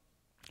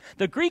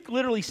 The Greek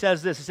literally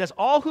says this. It says,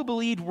 all who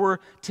believed were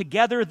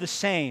together the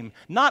same.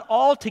 Not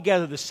all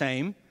together the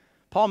same.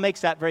 Paul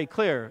makes that very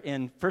clear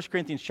in 1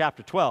 Corinthians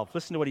chapter 12.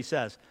 Listen to what he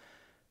says.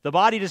 The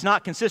body does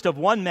not consist of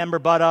one member,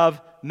 but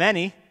of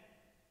many,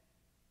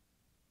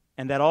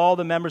 and that all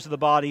the members of the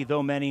body,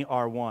 though many,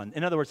 are one.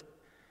 In other words,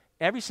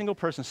 every single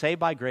person saved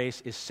by grace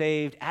is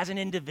saved as an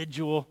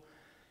individual,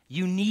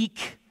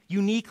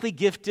 uniquely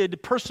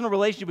gifted, personal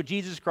relationship with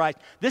Jesus Christ.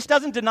 This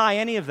doesn't deny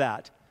any of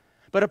that.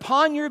 But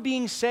upon your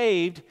being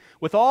saved,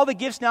 with all the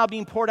gifts now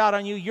being poured out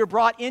on you, you're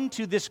brought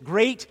into this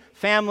great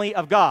family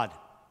of God.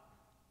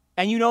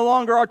 And you no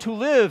longer are to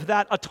live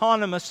that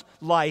autonomous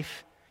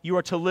life. You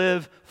are to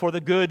live for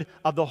the good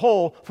of the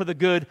whole, for the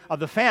good of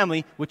the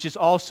family, which is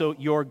also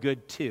your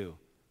good too,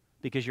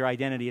 because your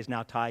identity is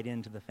now tied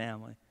into the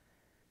family.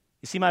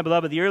 You see, my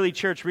beloved, the early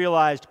church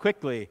realized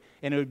quickly,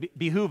 and it would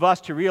behoove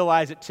us to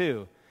realize it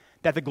too,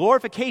 that the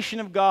glorification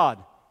of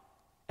God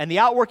and the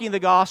outworking of the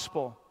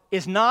gospel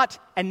is not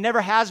and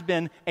never has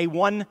been a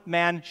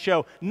one-man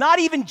show. Not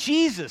even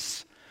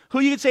Jesus, who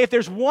you could say if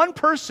there's one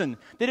person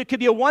that it could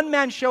be a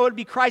one-man show, it would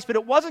be Christ, but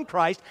it wasn't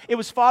Christ. It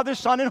was Father,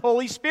 Son, and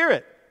Holy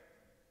Spirit.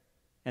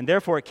 And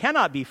therefore, it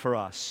cannot be for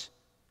us.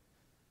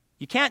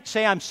 You can't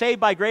say, I'm saved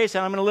by grace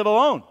and I'm going to live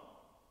alone.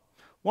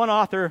 One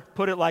author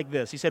put it like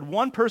this. He said,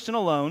 one person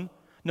alone,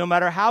 no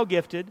matter how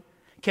gifted,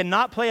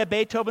 cannot play a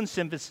Beethoven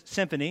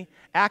symphony,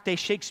 act a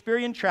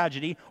Shakespearean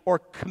tragedy, or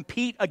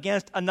compete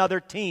against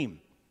another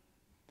team.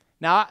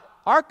 Now,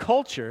 our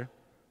culture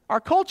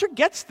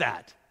gets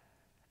that.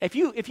 If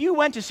you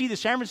went to see the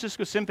San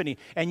Francisco Symphony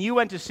and you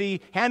went to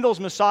see Handel's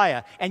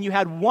Messiah and you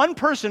had one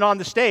person on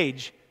the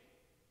stage,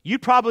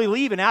 you'd probably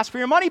leave and ask for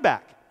your money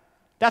back.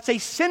 That's a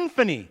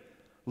symphony.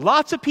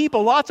 Lots of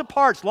people, lots of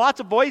parts, lots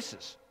of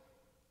voices.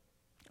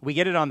 We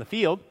get it on the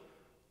field,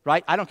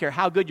 right? I don't care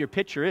how good your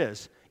pitcher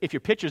is. If your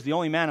pitcher's the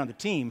only man on the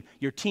team,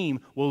 your team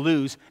will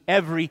lose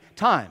every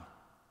time.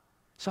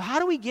 So how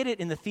do we get it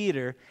in the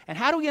theater, and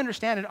how do we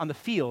understand it on the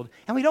field,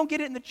 and we don't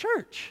get it in the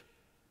church?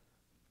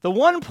 The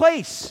one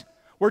place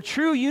where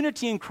true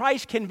unity in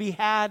Christ can be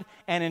had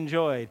and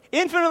enjoyed,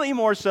 infinitely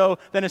more so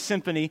than a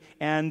symphony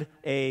and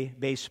a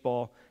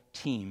baseball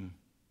team.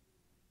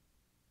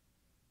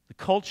 The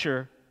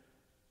culture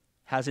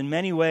has in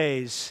many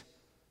ways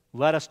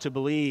led us to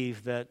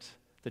believe that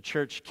the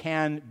church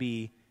can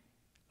be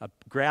a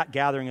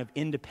gathering of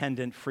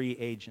independent free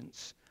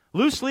agents,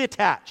 loosely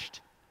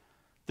attached.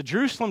 The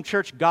Jerusalem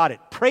church got it.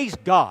 Praise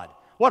God.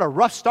 What a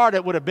rough start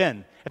it would have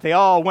been if they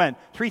all went,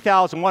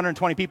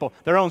 3,120 people,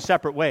 their own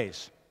separate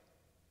ways.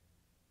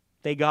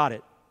 They got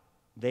it.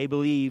 They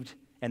believed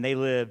and they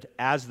lived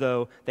as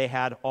though they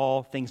had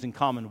all things in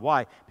common.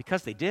 Why?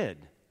 Because they did.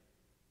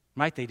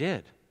 Right? They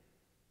did.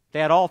 They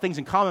had all things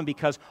in common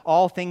because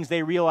all things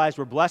they realized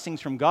were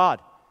blessings from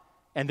God.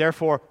 And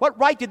therefore, what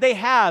right did they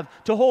have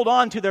to hold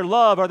on to their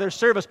love or their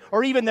service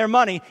or even their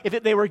money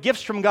if they were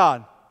gifts from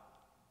God?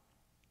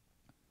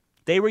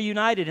 They were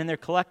united in their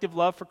collective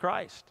love for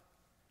Christ.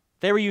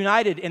 They were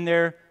united in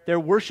their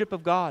worship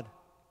of God.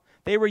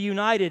 They were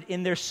united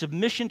in their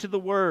submission to the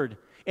Word,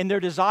 in their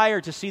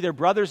desire to see their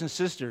brothers and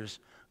sisters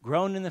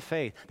grown in the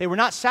faith. They were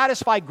not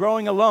satisfied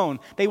growing alone.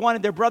 They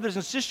wanted their brothers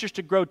and sisters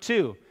to grow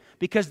too,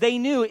 because they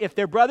knew if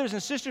their brothers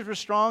and sisters were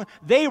strong,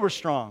 they were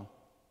strong.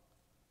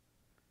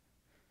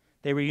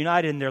 They were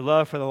united in their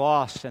love for the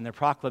lost and their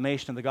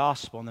proclamation of the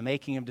gospel and the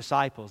making of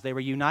disciples. They were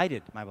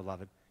united, my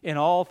beloved, in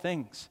all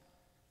things.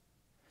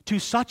 To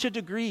such a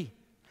degree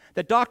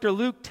that Dr.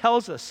 Luke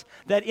tells us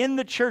that in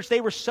the church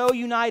they were so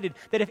united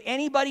that if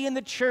anybody in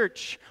the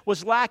church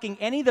was lacking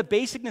any of the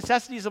basic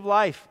necessities of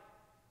life,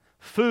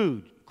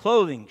 food,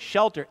 clothing,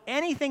 shelter,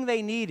 anything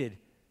they needed,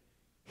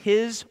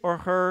 his or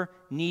her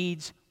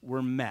needs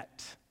were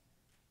met.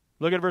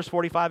 Look at verse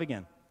 45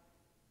 again.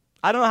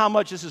 I don't know how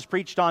much this is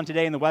preached on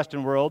today in the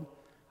Western world.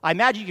 I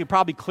imagine you could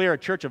probably clear a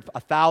church of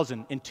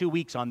 1,000 in 2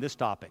 weeks on this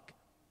topic.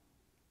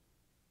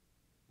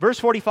 Verse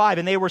 45,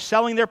 and they were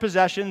selling their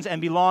possessions and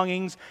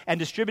belongings and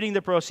distributing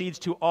the proceeds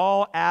to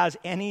all as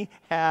any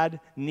had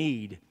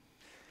need.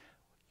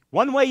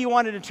 One way you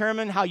want to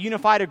determine how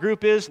unified a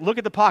group is, look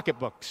at the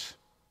pocketbooks.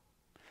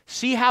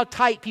 See how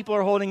tight people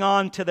are holding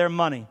on to their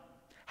money.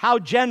 How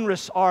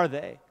generous are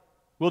they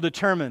will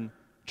determine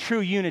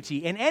true unity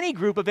in any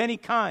group of any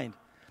kind.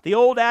 The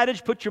old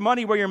adage, put your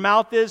money where your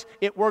mouth is,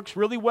 it works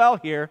really well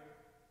here.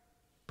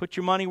 Put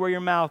your money where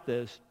your mouth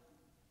is.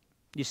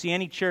 You see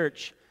any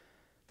church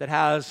that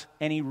has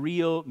any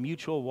real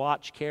mutual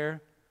watch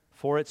care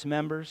for its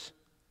members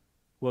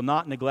will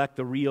not neglect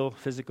the real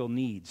physical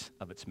needs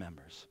of its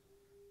members.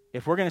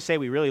 If we're going to say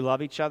we really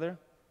love each other,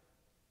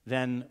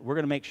 then we're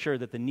going to make sure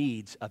that the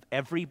needs of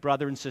every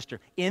brother and sister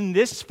in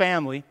this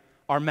family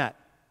are met,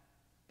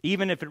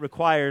 even if it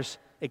requires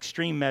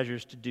extreme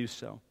measures to do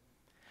so.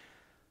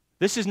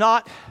 This is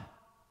not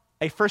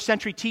a first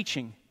century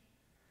teaching.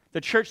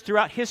 The church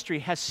throughout history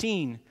has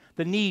seen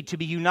the need to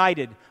be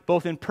united,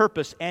 both in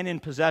purpose and in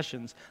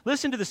possessions.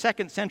 Listen to the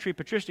 2nd century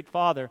patristic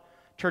father,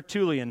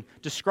 Tertullian,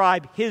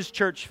 describe his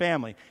church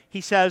family.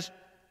 He says,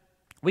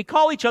 "We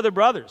call each other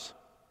brothers,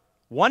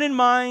 one in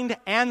mind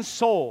and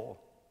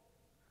soul.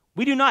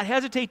 We do not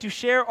hesitate to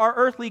share our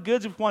earthly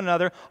goods with one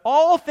another.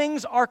 All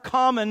things are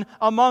common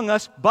among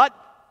us, but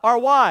our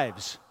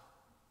wives."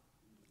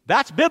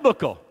 That's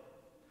biblical.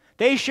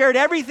 They shared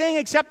everything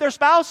except their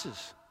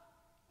spouses.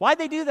 Why'd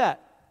they do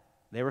that?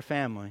 They were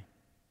family.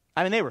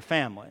 They were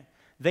family.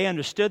 They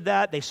understood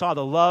that. They saw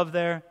the love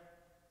there.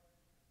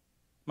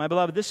 My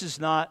beloved, this is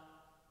not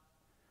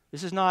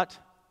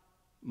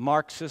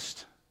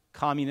Marxist,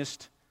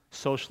 communist,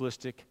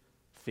 socialistic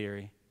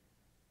theory.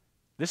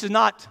 This is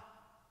not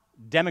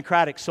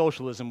democratic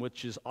socialism,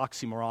 which is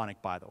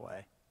oxymoronic, by the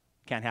way.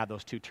 Can't have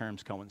those two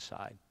terms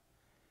coincide.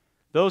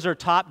 Those are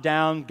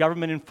top-down,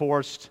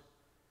 government-enforced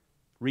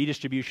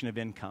redistribution of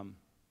income.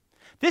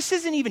 This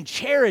isn't even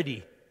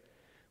charity.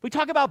 We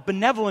talk about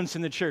benevolence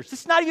in the church.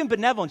 This is not even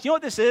benevolence. You know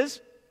what this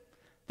is?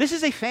 This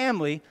is a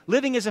family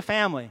living as a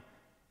family,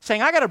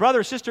 saying, I got a brother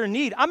or sister in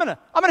need. I'm gonna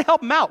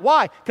help them out.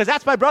 Why? Because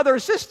that's my brother or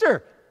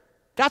sister.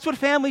 That's what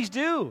families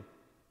do.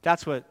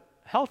 That's what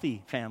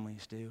healthy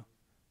families do.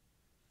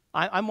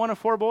 I'm one of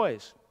 4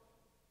 boys.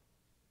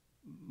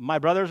 My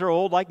brothers are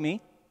old like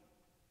me.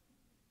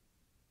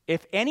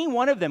 If any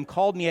one of them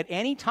called me at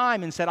any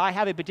time and said, I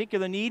have a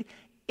particular need,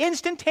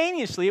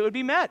 instantaneously it would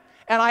be met.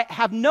 And I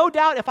have no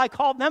doubt if I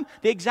called them,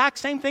 the exact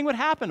same thing would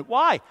happen.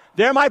 Why?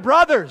 They're my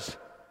brothers.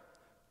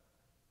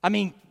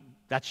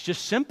 That's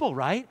just simple,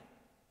 right?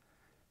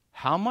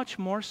 How much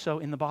more so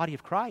in the body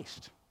of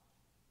Christ?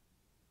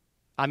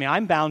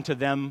 I'm bound to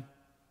them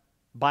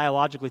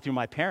biologically through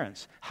my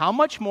parents. How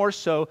much more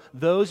so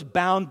those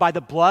bound by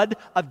the blood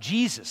of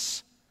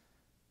Jesus?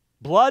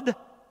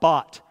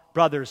 Blood-bought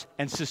brothers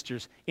and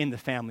sisters in the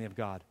family of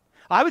God.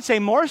 I would say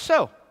more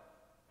so.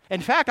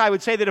 In fact, I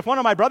would say that if one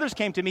of my brothers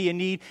came to me in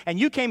need and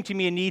you came to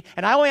me in need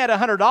and I only had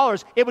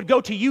 $100, it would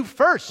go to you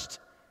first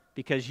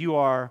because you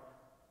are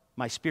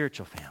my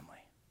spiritual family.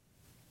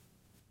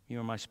 You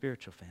are my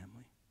spiritual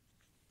family.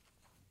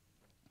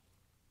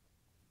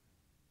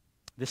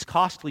 This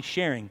costly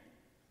sharing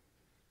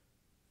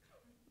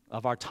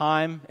of our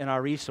time and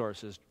our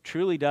resources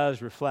truly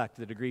does reflect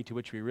the degree to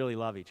which we really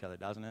love each other,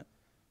 doesn't it?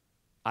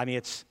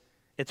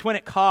 It's when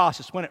it costs,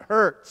 it's when it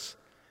hurts.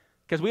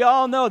 Because we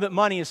all know that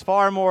money is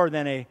far more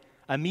than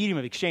a medium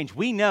of exchange.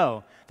 We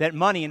know that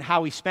money and how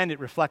we spend it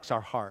reflects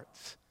our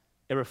hearts.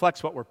 It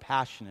reflects what we're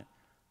passionate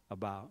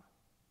about.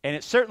 And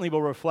it certainly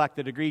will reflect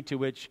the degree to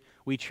which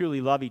we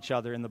truly love each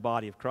other in the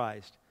body of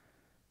Christ.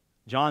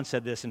 John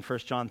said this in 1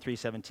 John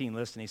 3:17.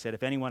 Listen, he said,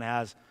 if anyone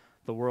has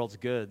the world's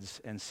goods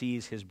and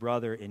sees his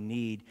brother in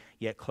need,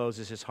 yet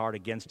closes his heart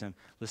against him.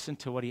 Listen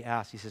to what he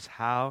asks. He says,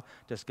 how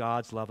does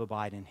God's love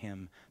abide in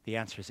him? The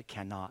answer is it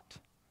cannot.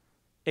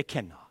 It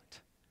cannot.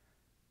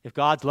 If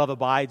God's love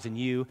abides in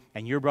you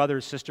and your brother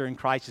or sister in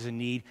Christ is in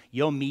need,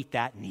 you'll meet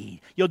that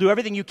need. You'll do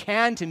everything you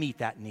can to meet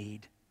that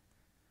need.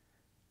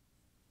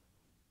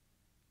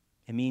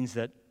 It means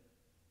that,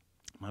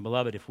 my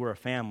beloved, if we're a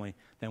family,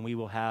 then we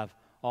will have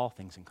all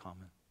things in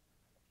common.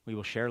 We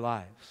will share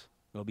lives.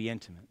 We'll be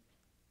intimate.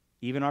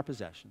 Even our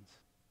possessions.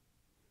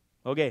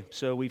 Okay,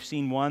 so we've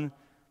seen 1,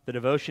 the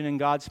devotion in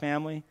God's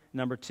family.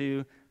 Number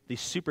 2, the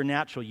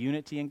supernatural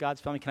unity in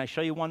God's family. Can I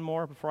show you one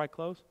more before I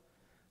close?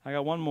 I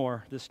got one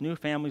more. This new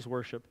family's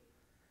worship.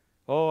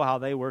 Oh, how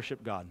they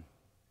worship God.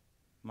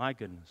 My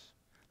goodness.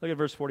 Look at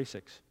verse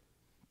 46.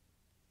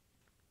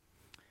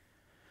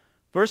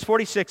 Verse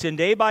 46, and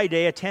day by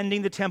day,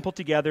 attending the temple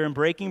together and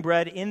breaking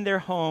bread in their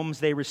homes,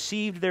 they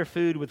received their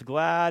food with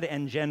glad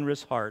and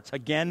generous hearts.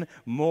 Again,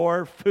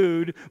 more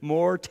food,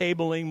 more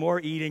tabling, more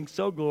eating,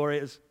 so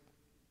glorious.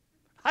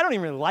 I don't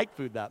even really like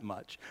food that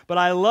much, but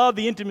I love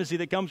the intimacy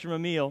that comes from a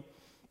meal.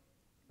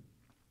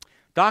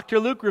 Dr.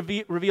 Luke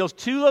reveals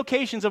 2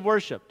 locations of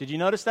worship. Did you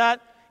notice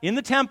that? In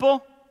the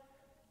temple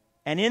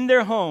and in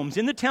their homes,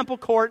 in the temple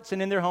courts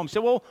and in their homes.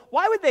 So, well,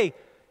 why would they...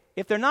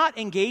 If they're not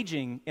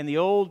engaging in the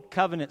old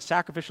covenant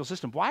sacrificial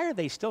system, why are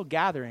they still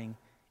gathering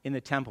in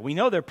the temple? We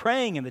know they're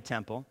praying in the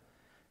temple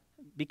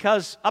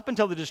because up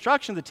until the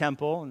destruction of the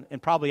temple,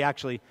 and probably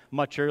actually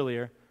much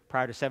earlier,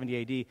 prior to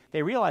 70 AD,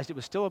 they realized it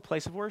was still a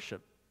place of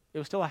worship. It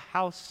was still a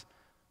house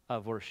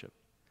of worship.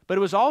 But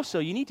it was also,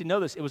 you need to know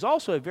this, it was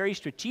also a very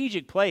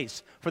strategic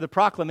place for the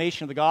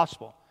proclamation of the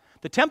gospel.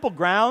 The temple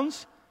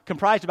grounds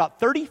comprised about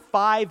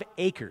 35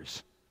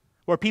 acres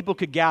where people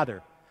could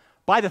gather.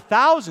 By the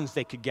thousands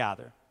they could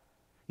gather.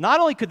 Not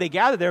only could they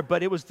gather there,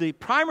 but it was the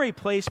primary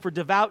place for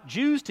devout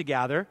Jews to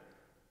gather.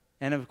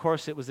 And of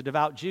course, it was the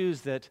devout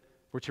Jews that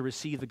were to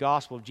receive the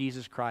gospel of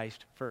Jesus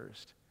Christ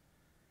first.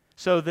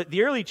 So that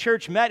the early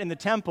church met in the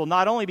temple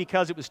not only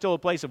because it was still a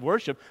place of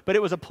worship, but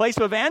it was a place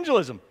of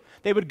evangelism.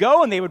 They would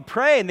go and they would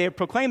pray and they would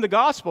proclaim the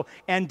gospel,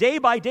 and day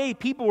by day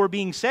people were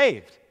being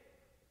saved.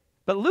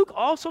 But Luke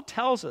also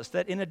tells us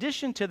that in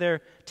addition to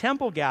their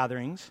temple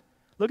gatherings,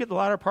 look at the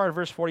latter part of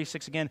verse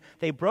 46 again,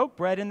 they broke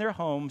bread in their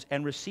homes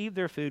and received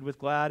their food with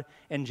glad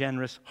and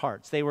generous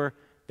hearts. They were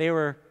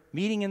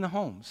meeting in the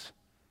homes.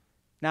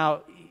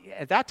 Now,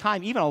 at that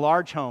time, even a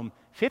large home,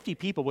 50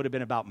 people would have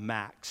been about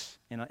max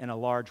in a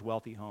large,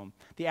 wealthy home.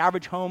 The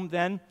average home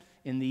then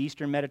in the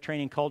Eastern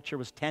Mediterranean culture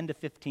was 10 to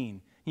 15.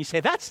 And you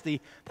say, that's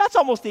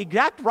almost the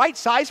exact right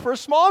size for a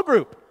small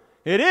group.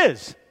 It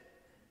is.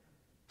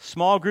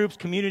 Small groups,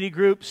 community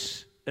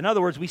groups. In other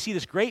words, we see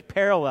this great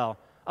parallel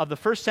of the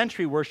first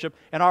century worship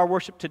and our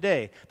worship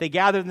today. They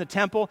gathered in the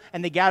temple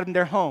and they gathered in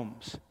their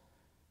homes.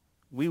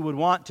 We would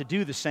want to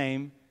do the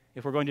same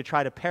if we're going to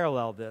try to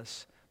parallel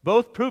this.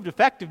 Both proved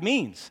effective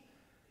means.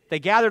 They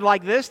gathered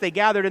like this, they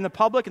gathered in the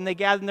public, and they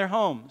gathered in their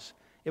homes.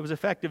 It was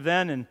effective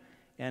then,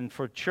 and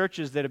for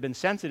churches that have been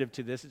sensitive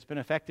to this, it's been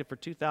effective for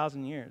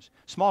 2,000 years.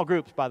 Small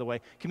groups, by the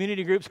way.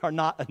 Community groups are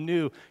not a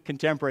new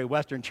contemporary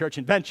Western church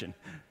invention,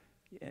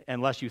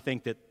 unless you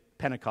think that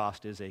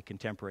Pentecost is a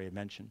contemporary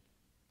invention.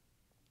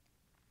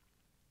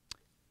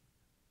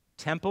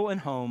 Temple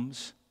and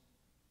homes,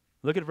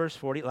 look at verse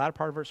 40, latter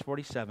part of verse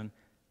 47,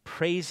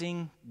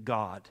 praising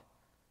God.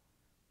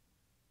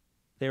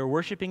 They were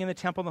worshiping in the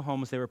temple and the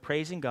homes. They were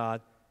praising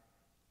God.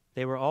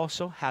 They were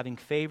also having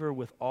favor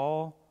with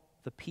all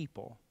the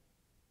people.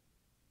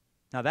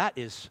 Now that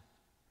is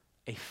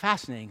a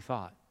fascinating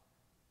thought.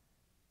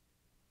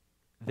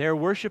 Their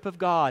worship of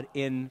God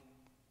in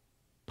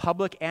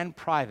public and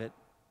private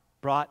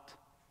brought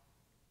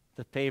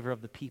the favor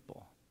of the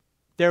people.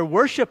 Their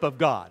worship of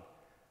God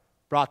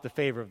brought the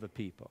favor of the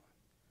people.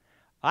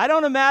 I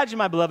don't imagine,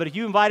 my beloved, if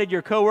you invited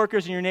your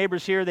coworkers and your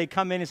neighbors here, they'd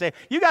come in and say,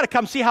 you got to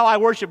come see how I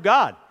worship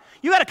God.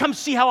 You got to come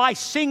see how I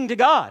sing to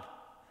God.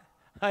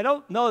 I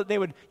don't know that you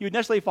would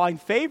necessarily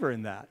find favor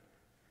in that.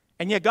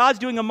 And yet God's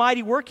doing a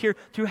mighty work here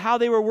through how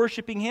they were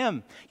worshiping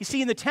Him. You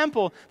see, in the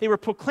temple, they were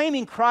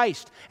proclaiming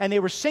Christ, and they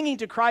were singing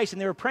to Christ,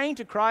 and they were praying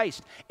to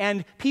Christ,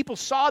 and people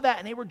saw that,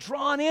 and they were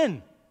drawn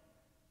in.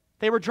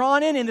 They were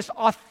drawn in this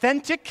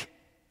authentic,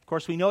 of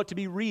course we know it to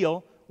be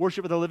real,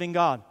 worship of the living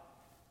God.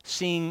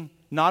 Seeing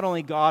not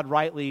only God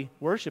rightly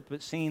worshiped,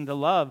 but seeing the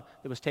love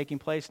that was taking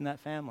place in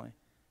that family.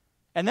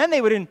 And then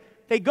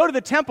they'd go to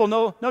the temple,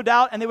 no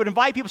doubt, and they would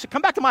invite people to say,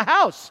 come back to my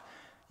house.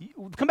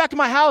 Come back to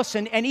my house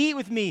and eat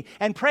with me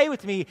and pray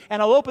with me,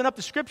 and I'll open up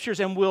the scriptures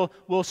and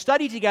we'll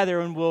study together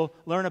and we'll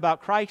learn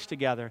about Christ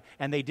together.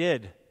 And they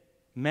did.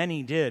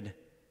 Many did.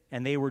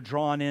 And they were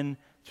drawn in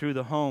through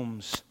the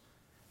homes.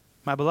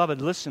 My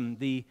beloved, listen,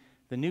 the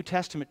New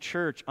Testament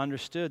church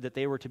understood that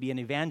they were to be an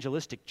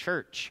evangelistic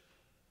church.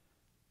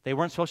 They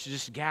weren't supposed to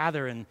just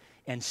gather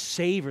and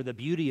savor the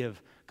beauty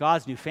of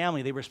God's new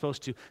family. They were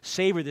supposed to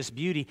savor this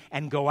beauty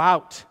and go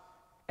out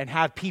and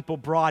have people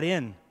brought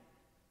in.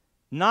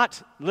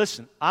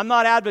 Listen, I'm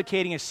not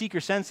advocating a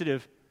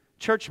seeker-sensitive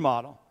church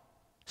model.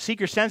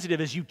 Seeker-sensitive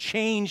is you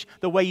change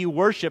the way you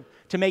worship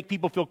to make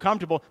people feel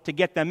comfortable to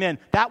get them in.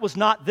 That was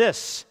not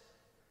this.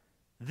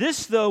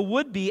 This, though,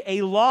 would be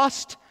a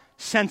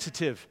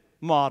lost-sensitive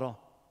model.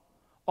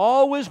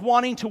 Always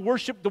wanting to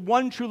worship the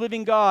one true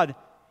living God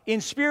in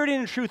spirit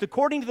and in truth,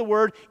 according to the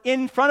Word,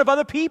 in front of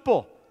other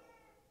people.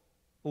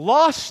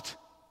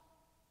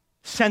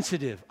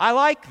 Lost-sensitive. I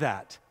like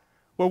that.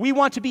 Where we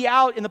want to be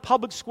out in the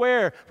public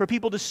square for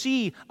people to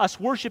see us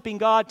worshiping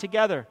God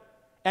together.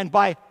 And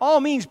by all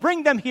means,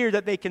 bring them here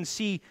that they can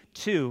see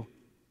too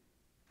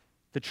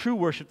the true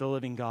worship of the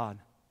living God.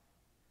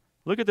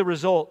 Look at the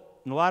result.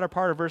 In the latter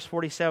part of verse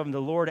 47,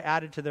 the Lord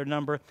added to their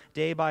number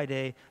day by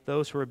day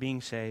those who were being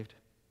saved.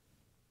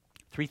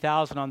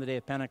 3,000 on the day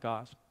of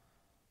Pentecost.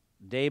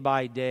 Day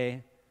by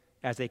day,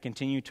 as they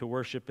continue to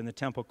worship in the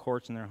temple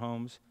courts in their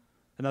homes.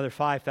 Another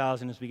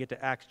 5,000 as we get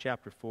to Acts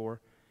chapter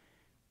 4.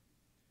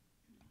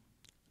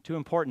 Two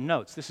important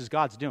notes. This is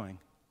God's doing.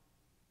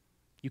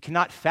 You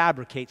cannot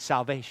fabricate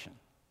salvation.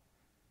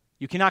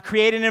 You cannot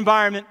create an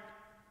environment,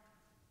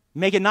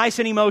 make it nice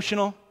and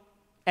emotional,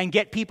 and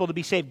get people to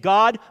be saved.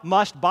 God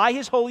must, by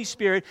His Holy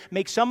Spirit,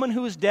 make someone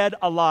who is dead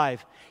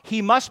alive.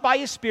 He must, by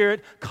His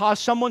Spirit, cause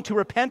someone to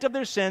repent of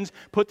their sins,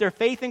 put their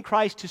faith in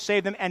Christ to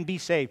save them, and be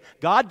saved.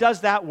 God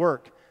does that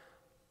work.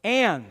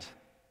 And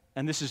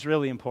this is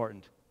really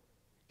important,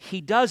 He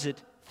does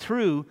it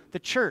through the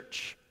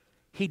church.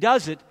 He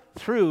does it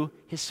through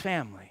His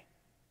family.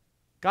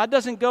 God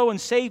doesn't go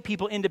and save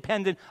people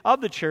independent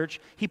of the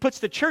church. He puts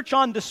the church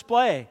on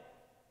display.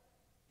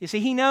 You see,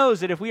 He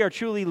knows that if we are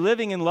truly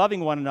living and loving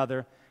one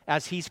another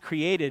as He's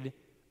created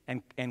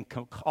and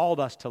called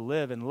us to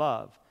live and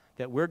love,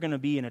 that we're going to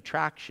be an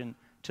attraction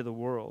to the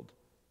world,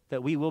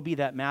 that we will be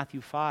that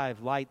Matthew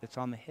 5 light that's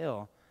on the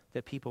hill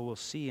that people will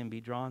see and be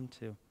drawn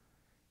to.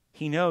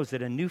 He knows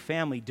that a new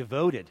family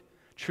devoted,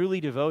 truly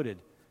devoted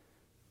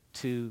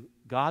to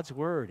God's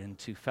word and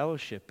to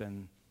fellowship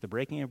and the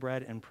breaking of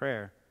bread and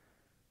prayer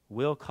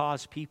will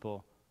cause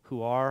people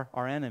who are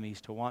our enemies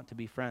to want to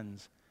be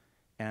friends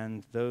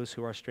and those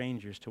who are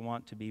strangers to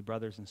want to be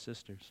brothers and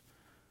sisters.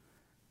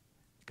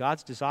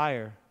 God's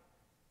desire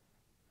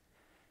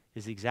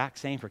is the exact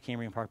same for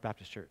Cambrian Park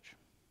Baptist Church.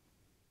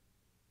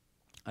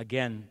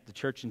 Again, the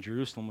church in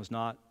Jerusalem was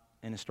not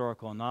an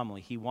historical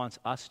anomaly. He wants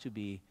us to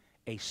be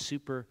a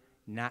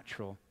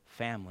supernatural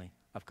family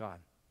of God.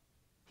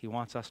 He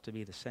wants us to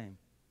be the same.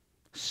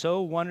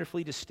 So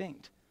wonderfully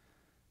distinct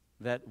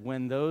that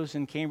when those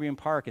in Cambrian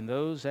Park and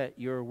those at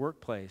your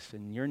workplace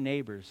and your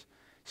neighbors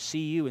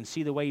see you and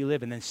see the way you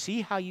live and then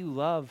see how you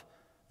love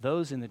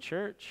those in the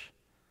church,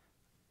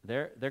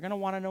 they're going to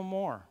want to know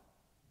more.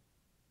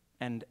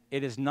 And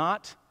it is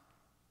not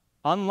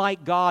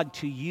unlike God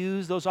to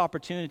use those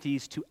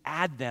opportunities to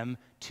add them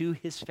to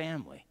his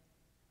family.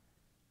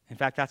 In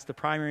fact, that's the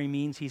primary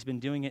means he's been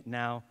doing it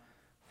now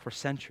for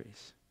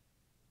centuries.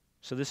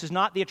 So this is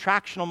not the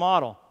attractional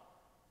model.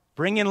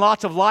 Bring in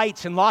lots of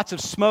lights and lots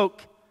of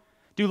smoke.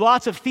 Do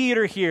lots of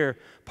theater here.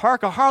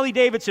 Park a Harley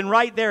Davidson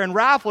right there and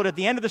raffle it at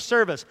the end of the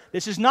service.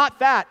 This is not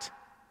that.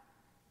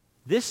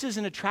 This is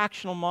an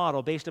attractional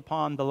model based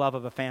upon the love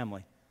of a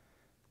family.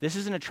 This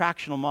is an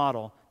attractional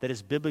model that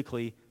is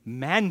biblically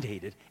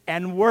mandated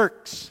and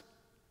works.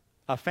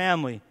 A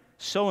family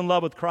so in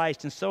love with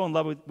Christ and so in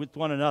love with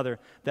one another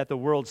that the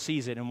world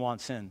sees it and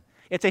wants in.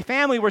 It's a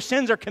family where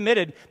sins are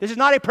committed. This is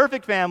not a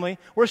perfect family.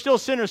 We're still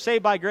sinners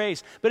saved by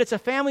grace. But it's a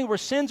family where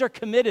sins are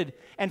committed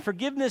and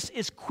forgiveness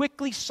is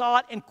quickly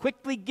sought and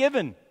quickly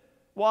given.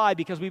 Why?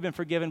 Because we've been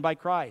forgiven by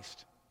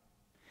Christ.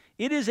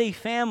 It is a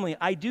family,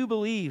 I do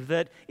believe,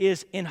 that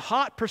is in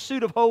hot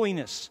pursuit of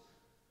holiness,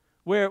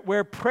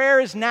 where prayer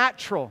is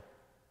natural,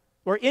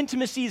 where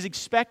intimacy is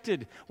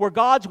expected, where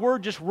God's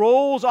word just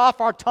rolls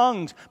off our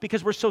tongues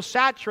because we're so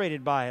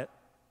saturated by it.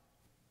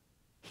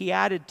 He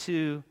added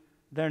to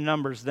their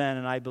numbers then,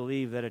 and I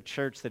believe that a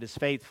church that is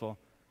faithful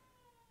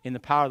in the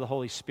power of the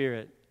Holy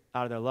Spirit,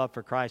 out of their love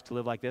for Christ to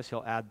live like this,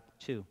 he'll add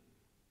to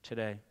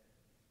today.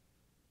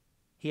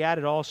 He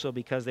added also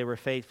because they were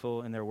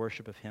faithful in their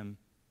worship of him.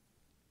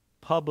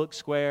 Public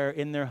square,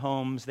 in their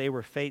homes, they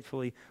were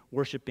faithfully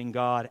worshiping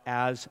God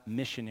as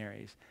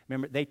missionaries.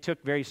 Remember, they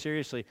took very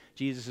seriously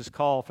Jesus'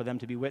 call for them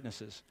to be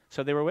witnesses.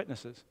 So they were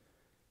witnesses.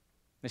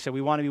 They said,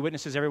 we want to be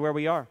witnesses everywhere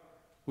we are.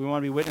 We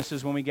want to be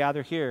witnesses when we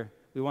gather here.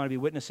 We want to be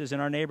witnesses in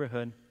our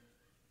neighborhood.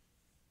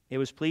 It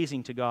was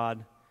pleasing to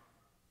God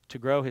to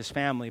grow his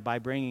family by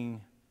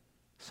bringing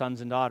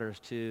sons and daughters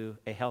to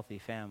a healthy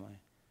family.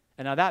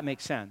 And now that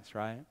makes sense,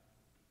 right?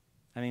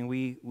 I mean,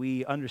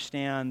 we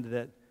understand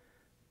that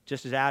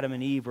just as Adam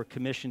and Eve were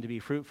commissioned to be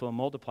fruitful and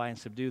multiply and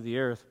subdue the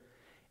earth,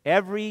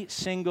 every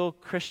single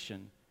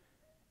Christian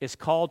is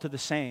called to the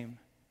same.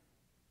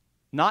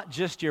 Not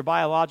just your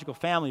biological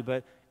family,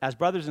 but as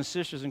brothers and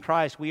sisters in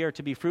Christ, we are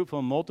to be fruitful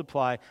and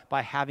multiply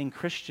by having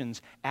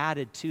Christians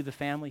added to the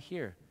family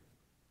here.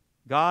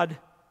 God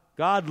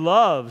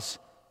loves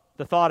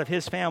the thought of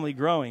his family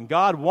growing.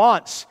 God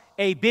wants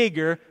a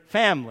bigger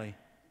family.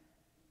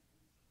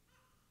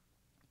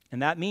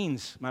 And that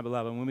means, my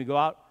beloved, when we go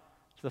out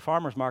to the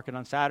farmer's market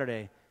on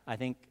Saturday, I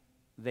think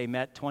they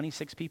met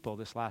 26 people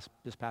this past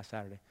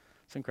Saturday.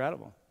 It's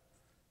incredible.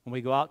 When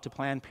we go out to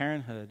Planned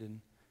Parenthood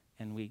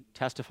and we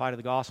testify to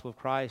the gospel of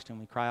Christ and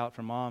we cry out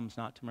for moms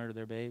not to murder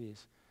their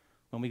babies.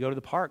 When we go to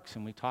the parks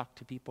and we talk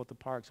to people at the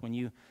parks. When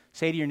you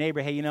say to your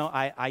neighbor, hey,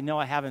 I know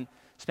I haven't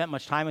spent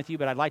much time with you,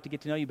 but I'd like to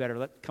get to know you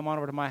better. Come on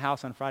over to my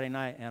house on Friday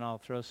night and I'll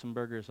throw some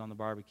burgers on the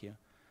barbecue.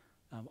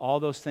 All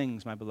those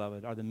things, my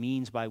beloved, are the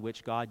means by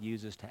which God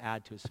uses to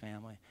add to his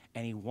family.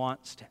 And he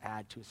wants to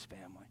add to his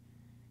family.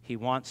 He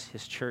wants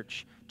his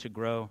church to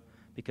grow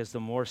because the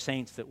more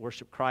saints that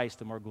worship Christ,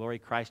 the more glory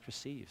Christ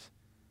receives.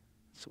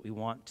 That's what we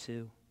want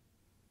to.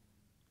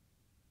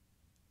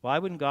 Why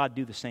wouldn't God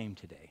do the same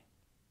today?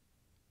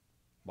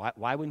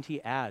 Why wouldn't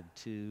he add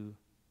to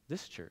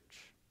this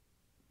church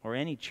or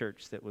any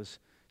church that was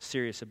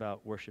serious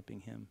about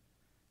worshiping him?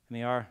 I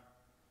mean,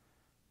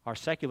 our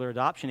secular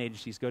adoption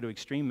agencies go to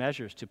extreme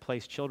measures to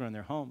place children in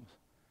their homes.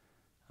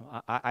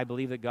 I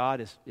believe that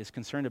God is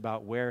concerned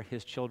about where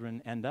his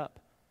children end up.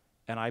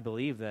 And I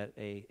believe that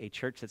a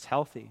church that's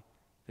healthy,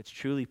 that's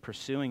truly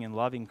pursuing and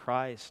loving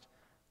Christ,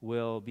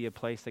 will be a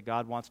place that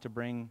God wants to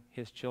bring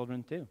his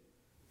children to.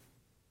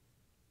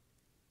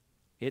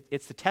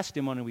 It's the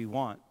testimony we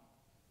want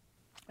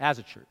as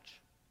a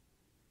church.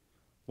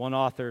 One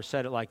author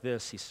said it like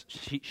this.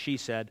 She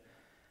said,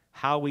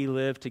 how we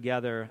live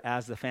together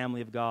as the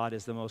family of God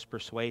is the most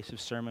persuasive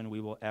sermon we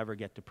will ever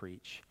get to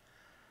preach.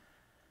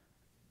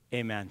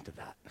 Amen to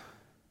that.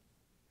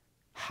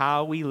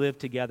 How we live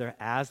together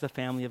as the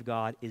family of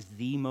God is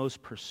the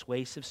most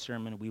persuasive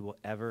sermon we will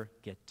ever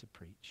get to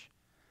preach.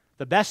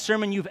 The best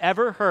sermon you've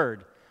ever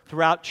heard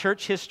throughout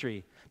church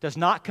history does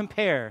not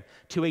compare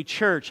to a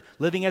church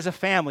living as a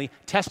family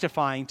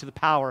testifying to the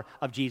power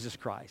of Jesus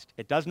Christ.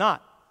 It does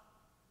not.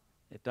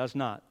 It does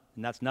not.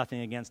 And that's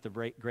nothing against the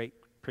great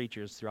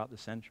preachers throughout the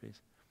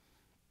centuries.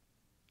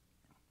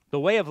 The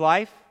way of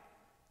life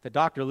that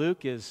Dr.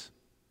 Luke is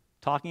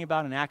talking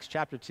about in Acts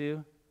chapter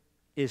 2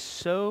 is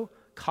so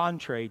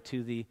contrary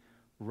to the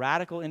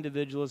radical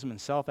individualism and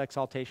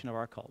self-exaltation of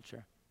our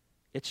culture.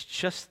 It's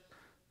just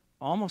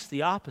almost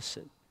the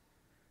opposite.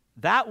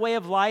 That way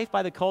of life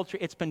by the culture,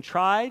 it's been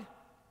tried,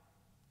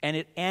 and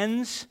it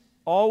ends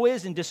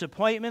always in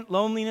disappointment,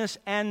 loneliness,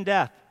 and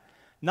death.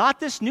 Not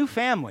this new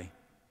family.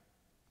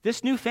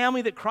 This new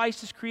family that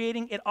Christ is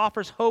creating, it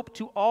offers hope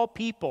to all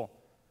people.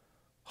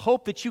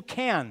 Hope that you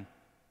can,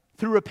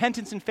 through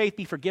repentance and faith,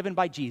 be forgiven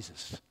by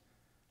Jesus.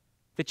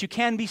 That you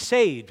can be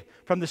saved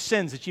from the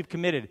sins that you've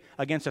committed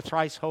against a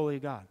thrice holy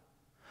God.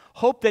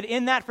 Hope that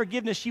in that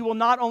forgiveness you will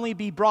not only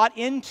be brought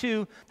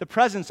into the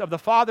presence of the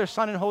Father,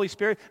 Son, and Holy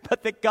Spirit,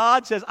 but that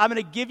God says, I'm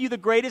going to give you the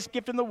greatest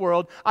gift in the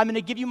world. I'm going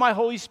to give you my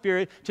Holy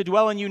Spirit to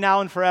dwell in you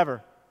now and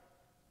forever.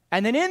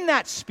 And then in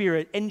that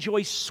Spirit,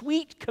 enjoy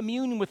sweet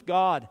communion with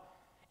God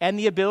and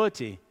the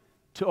ability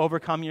to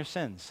overcome your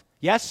sins.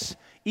 Yes,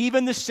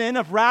 even the sin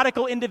of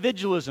radical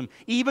individualism,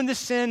 even the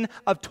sin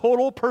of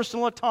total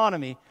personal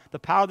autonomy, the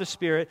power of the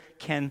Spirit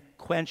can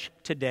quench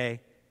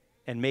today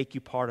and make you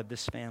part of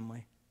this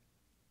family.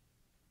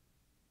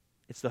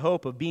 It's the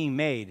hope of being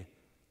made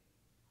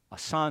a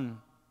son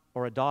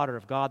or a daughter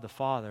of God the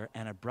Father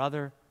and a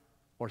brother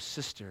or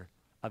sister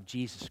of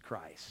Jesus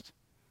Christ.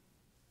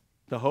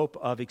 The hope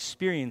of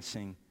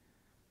experiencing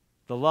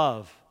the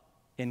love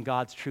in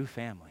God's true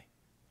family.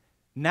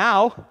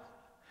 Now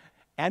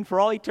and for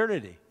all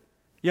eternity.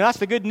 You know, that's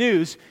the good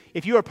news.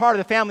 If you are part of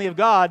the family of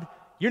God,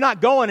 you're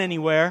not going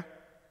anywhere.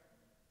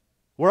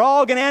 We're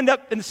all going to end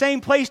up in the same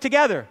place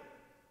together.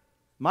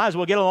 Might as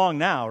well get along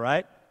now,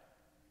 right?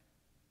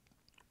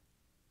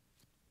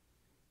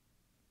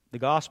 The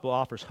gospel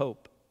offers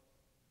hope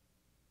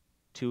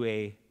to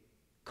a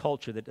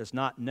culture that does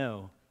not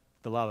know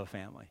the love of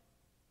family.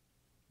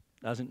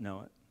 Doesn't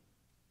know it.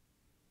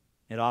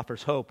 It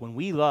offers hope when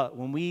we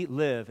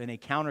live in a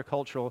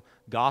countercultural,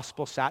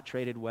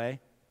 gospel-saturated way.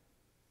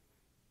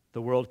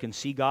 The world can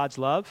see God's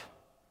love,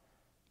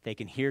 they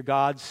can hear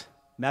God's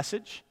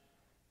message,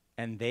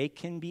 and they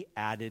can be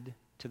added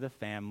to the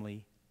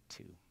family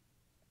too.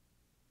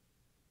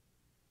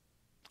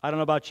 I don't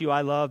know about you,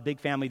 I love big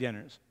family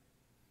dinners.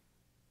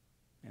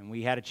 And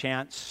we had a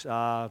chance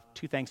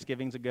 2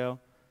 Thanksgivings ago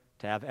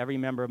to have every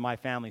member of my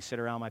family sit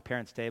around my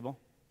parents' table.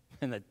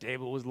 And the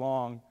table was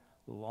long.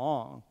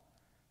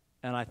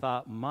 And I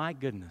thought, my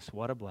goodness,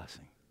 what a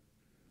blessing.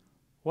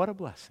 What a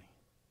blessing.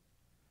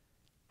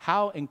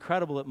 How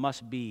incredible it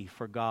must be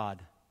for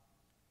God.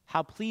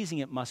 How pleasing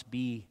it must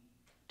be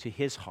to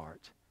His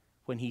heart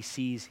when He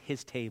sees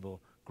His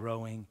table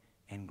growing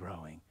and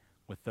growing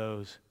with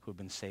those who have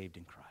been saved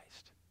in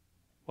Christ.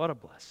 What a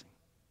blessing.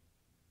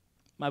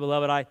 My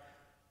beloved, I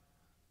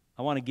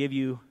want to give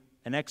you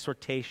an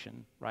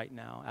exhortation right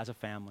now as a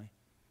family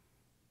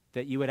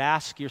that you would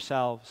ask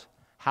yourselves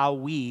how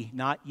we,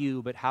 not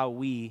you, but how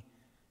we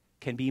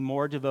can be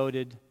more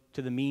devoted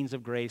to the means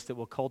of grace that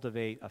will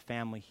cultivate a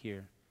family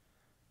here.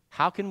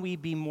 How can we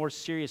be more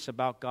serious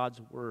about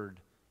God's word?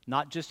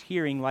 Not just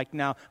hearing like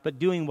now, but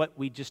doing what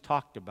we just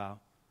talked about.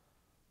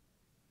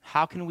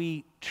 How can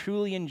we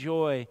truly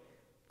enjoy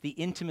the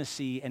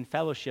intimacy and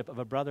fellowship of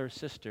a brother or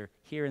sister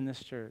here in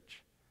this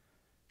church?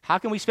 How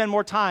can we spend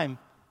more time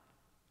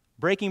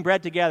breaking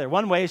bread together?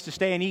 One way is to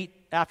stay and eat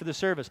after the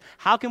service.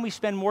 How can we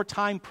spend more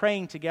time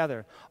praying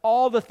together?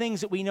 All the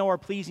things that we know are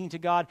pleasing to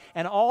God,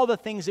 and all the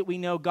things that we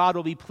know God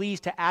will be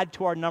pleased to add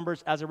to our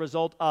numbers as a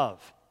result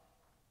of.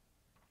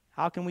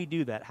 How can we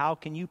do that? How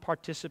can you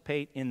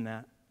participate in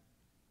that?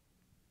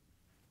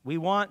 We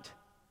want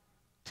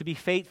to be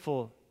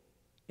faithful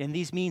in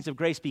these means of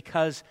grace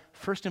because,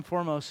 first and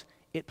foremost,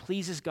 it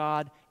pleases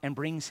God and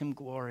brings Him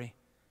glory.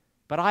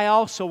 But I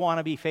also want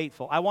to be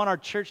faithful. I want our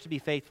church to be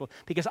faithful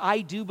because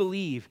I do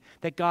believe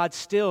that God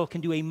still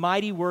can do a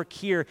mighty work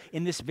here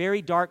in this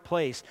very dark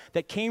place,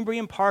 that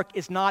Cambrian Park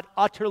is not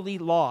utterly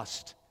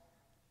lost,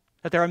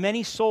 that there are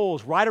many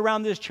souls right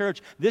around this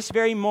church this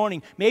very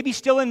morning, maybe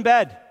still in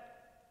bed,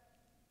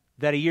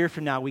 that a year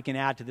from now we can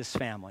add to this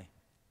family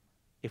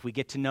if we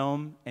get to know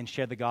Him and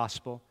share the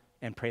gospel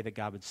and pray that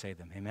God would save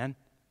them. Amen?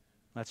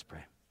 Let's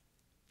pray.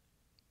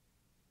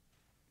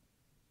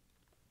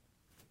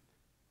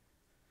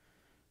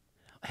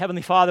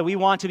 Heavenly Father, we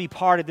want to be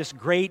part of this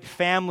great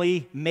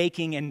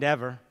family-making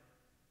endeavor.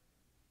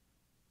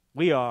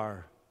 We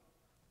are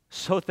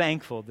so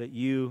thankful that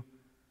You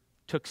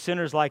took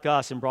sinners like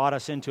us and brought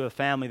us into a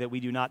family that we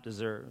do not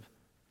deserve.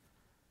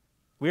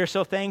 We are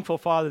so thankful,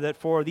 Father, that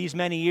for these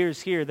many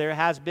years here, there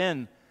has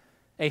been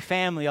a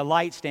family, a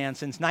light stand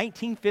since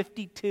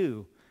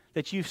 1952,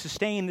 that You've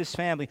sustained this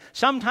family.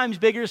 Sometimes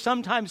bigger,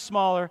 sometimes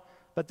smaller,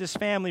 but this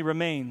family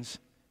remains.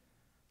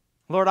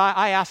 Lord,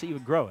 I ask that You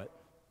would grow it.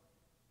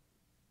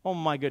 Oh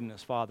my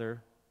goodness,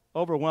 Father,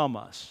 overwhelm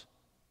us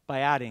by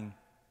adding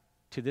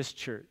to this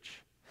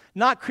church.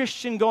 Not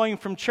Christian going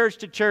from church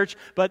to church,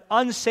 but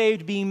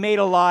unsaved being made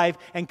alive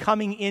and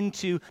coming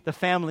into the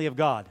family of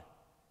God.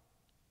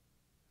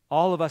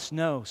 All of us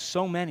know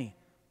so many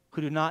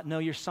who do not know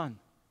Your Son.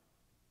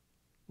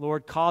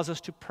 Lord, cause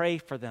us to pray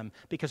for them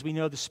because we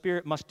know the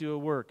Spirit must do a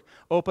work.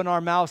 Open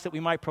our mouths that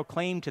we might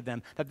proclaim to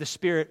them, that the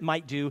Spirit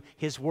might do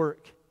His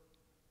work.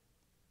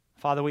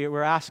 Father,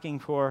 we're asking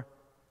for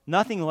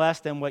nothing less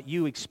than what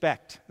You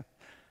expect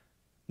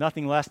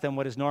Nothing less than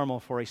what is normal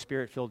for a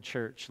Spirit-filled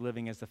church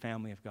living as the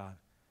family of God.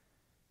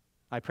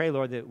 I pray,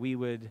 Lord, that we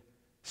would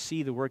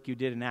see the work you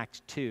did in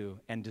Acts 2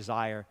 and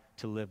desire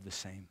to live the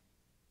same.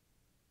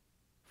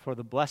 For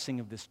the blessing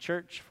of this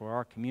church, for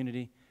our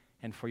community,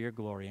 and for your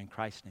glory. In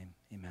Christ's name,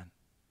 amen.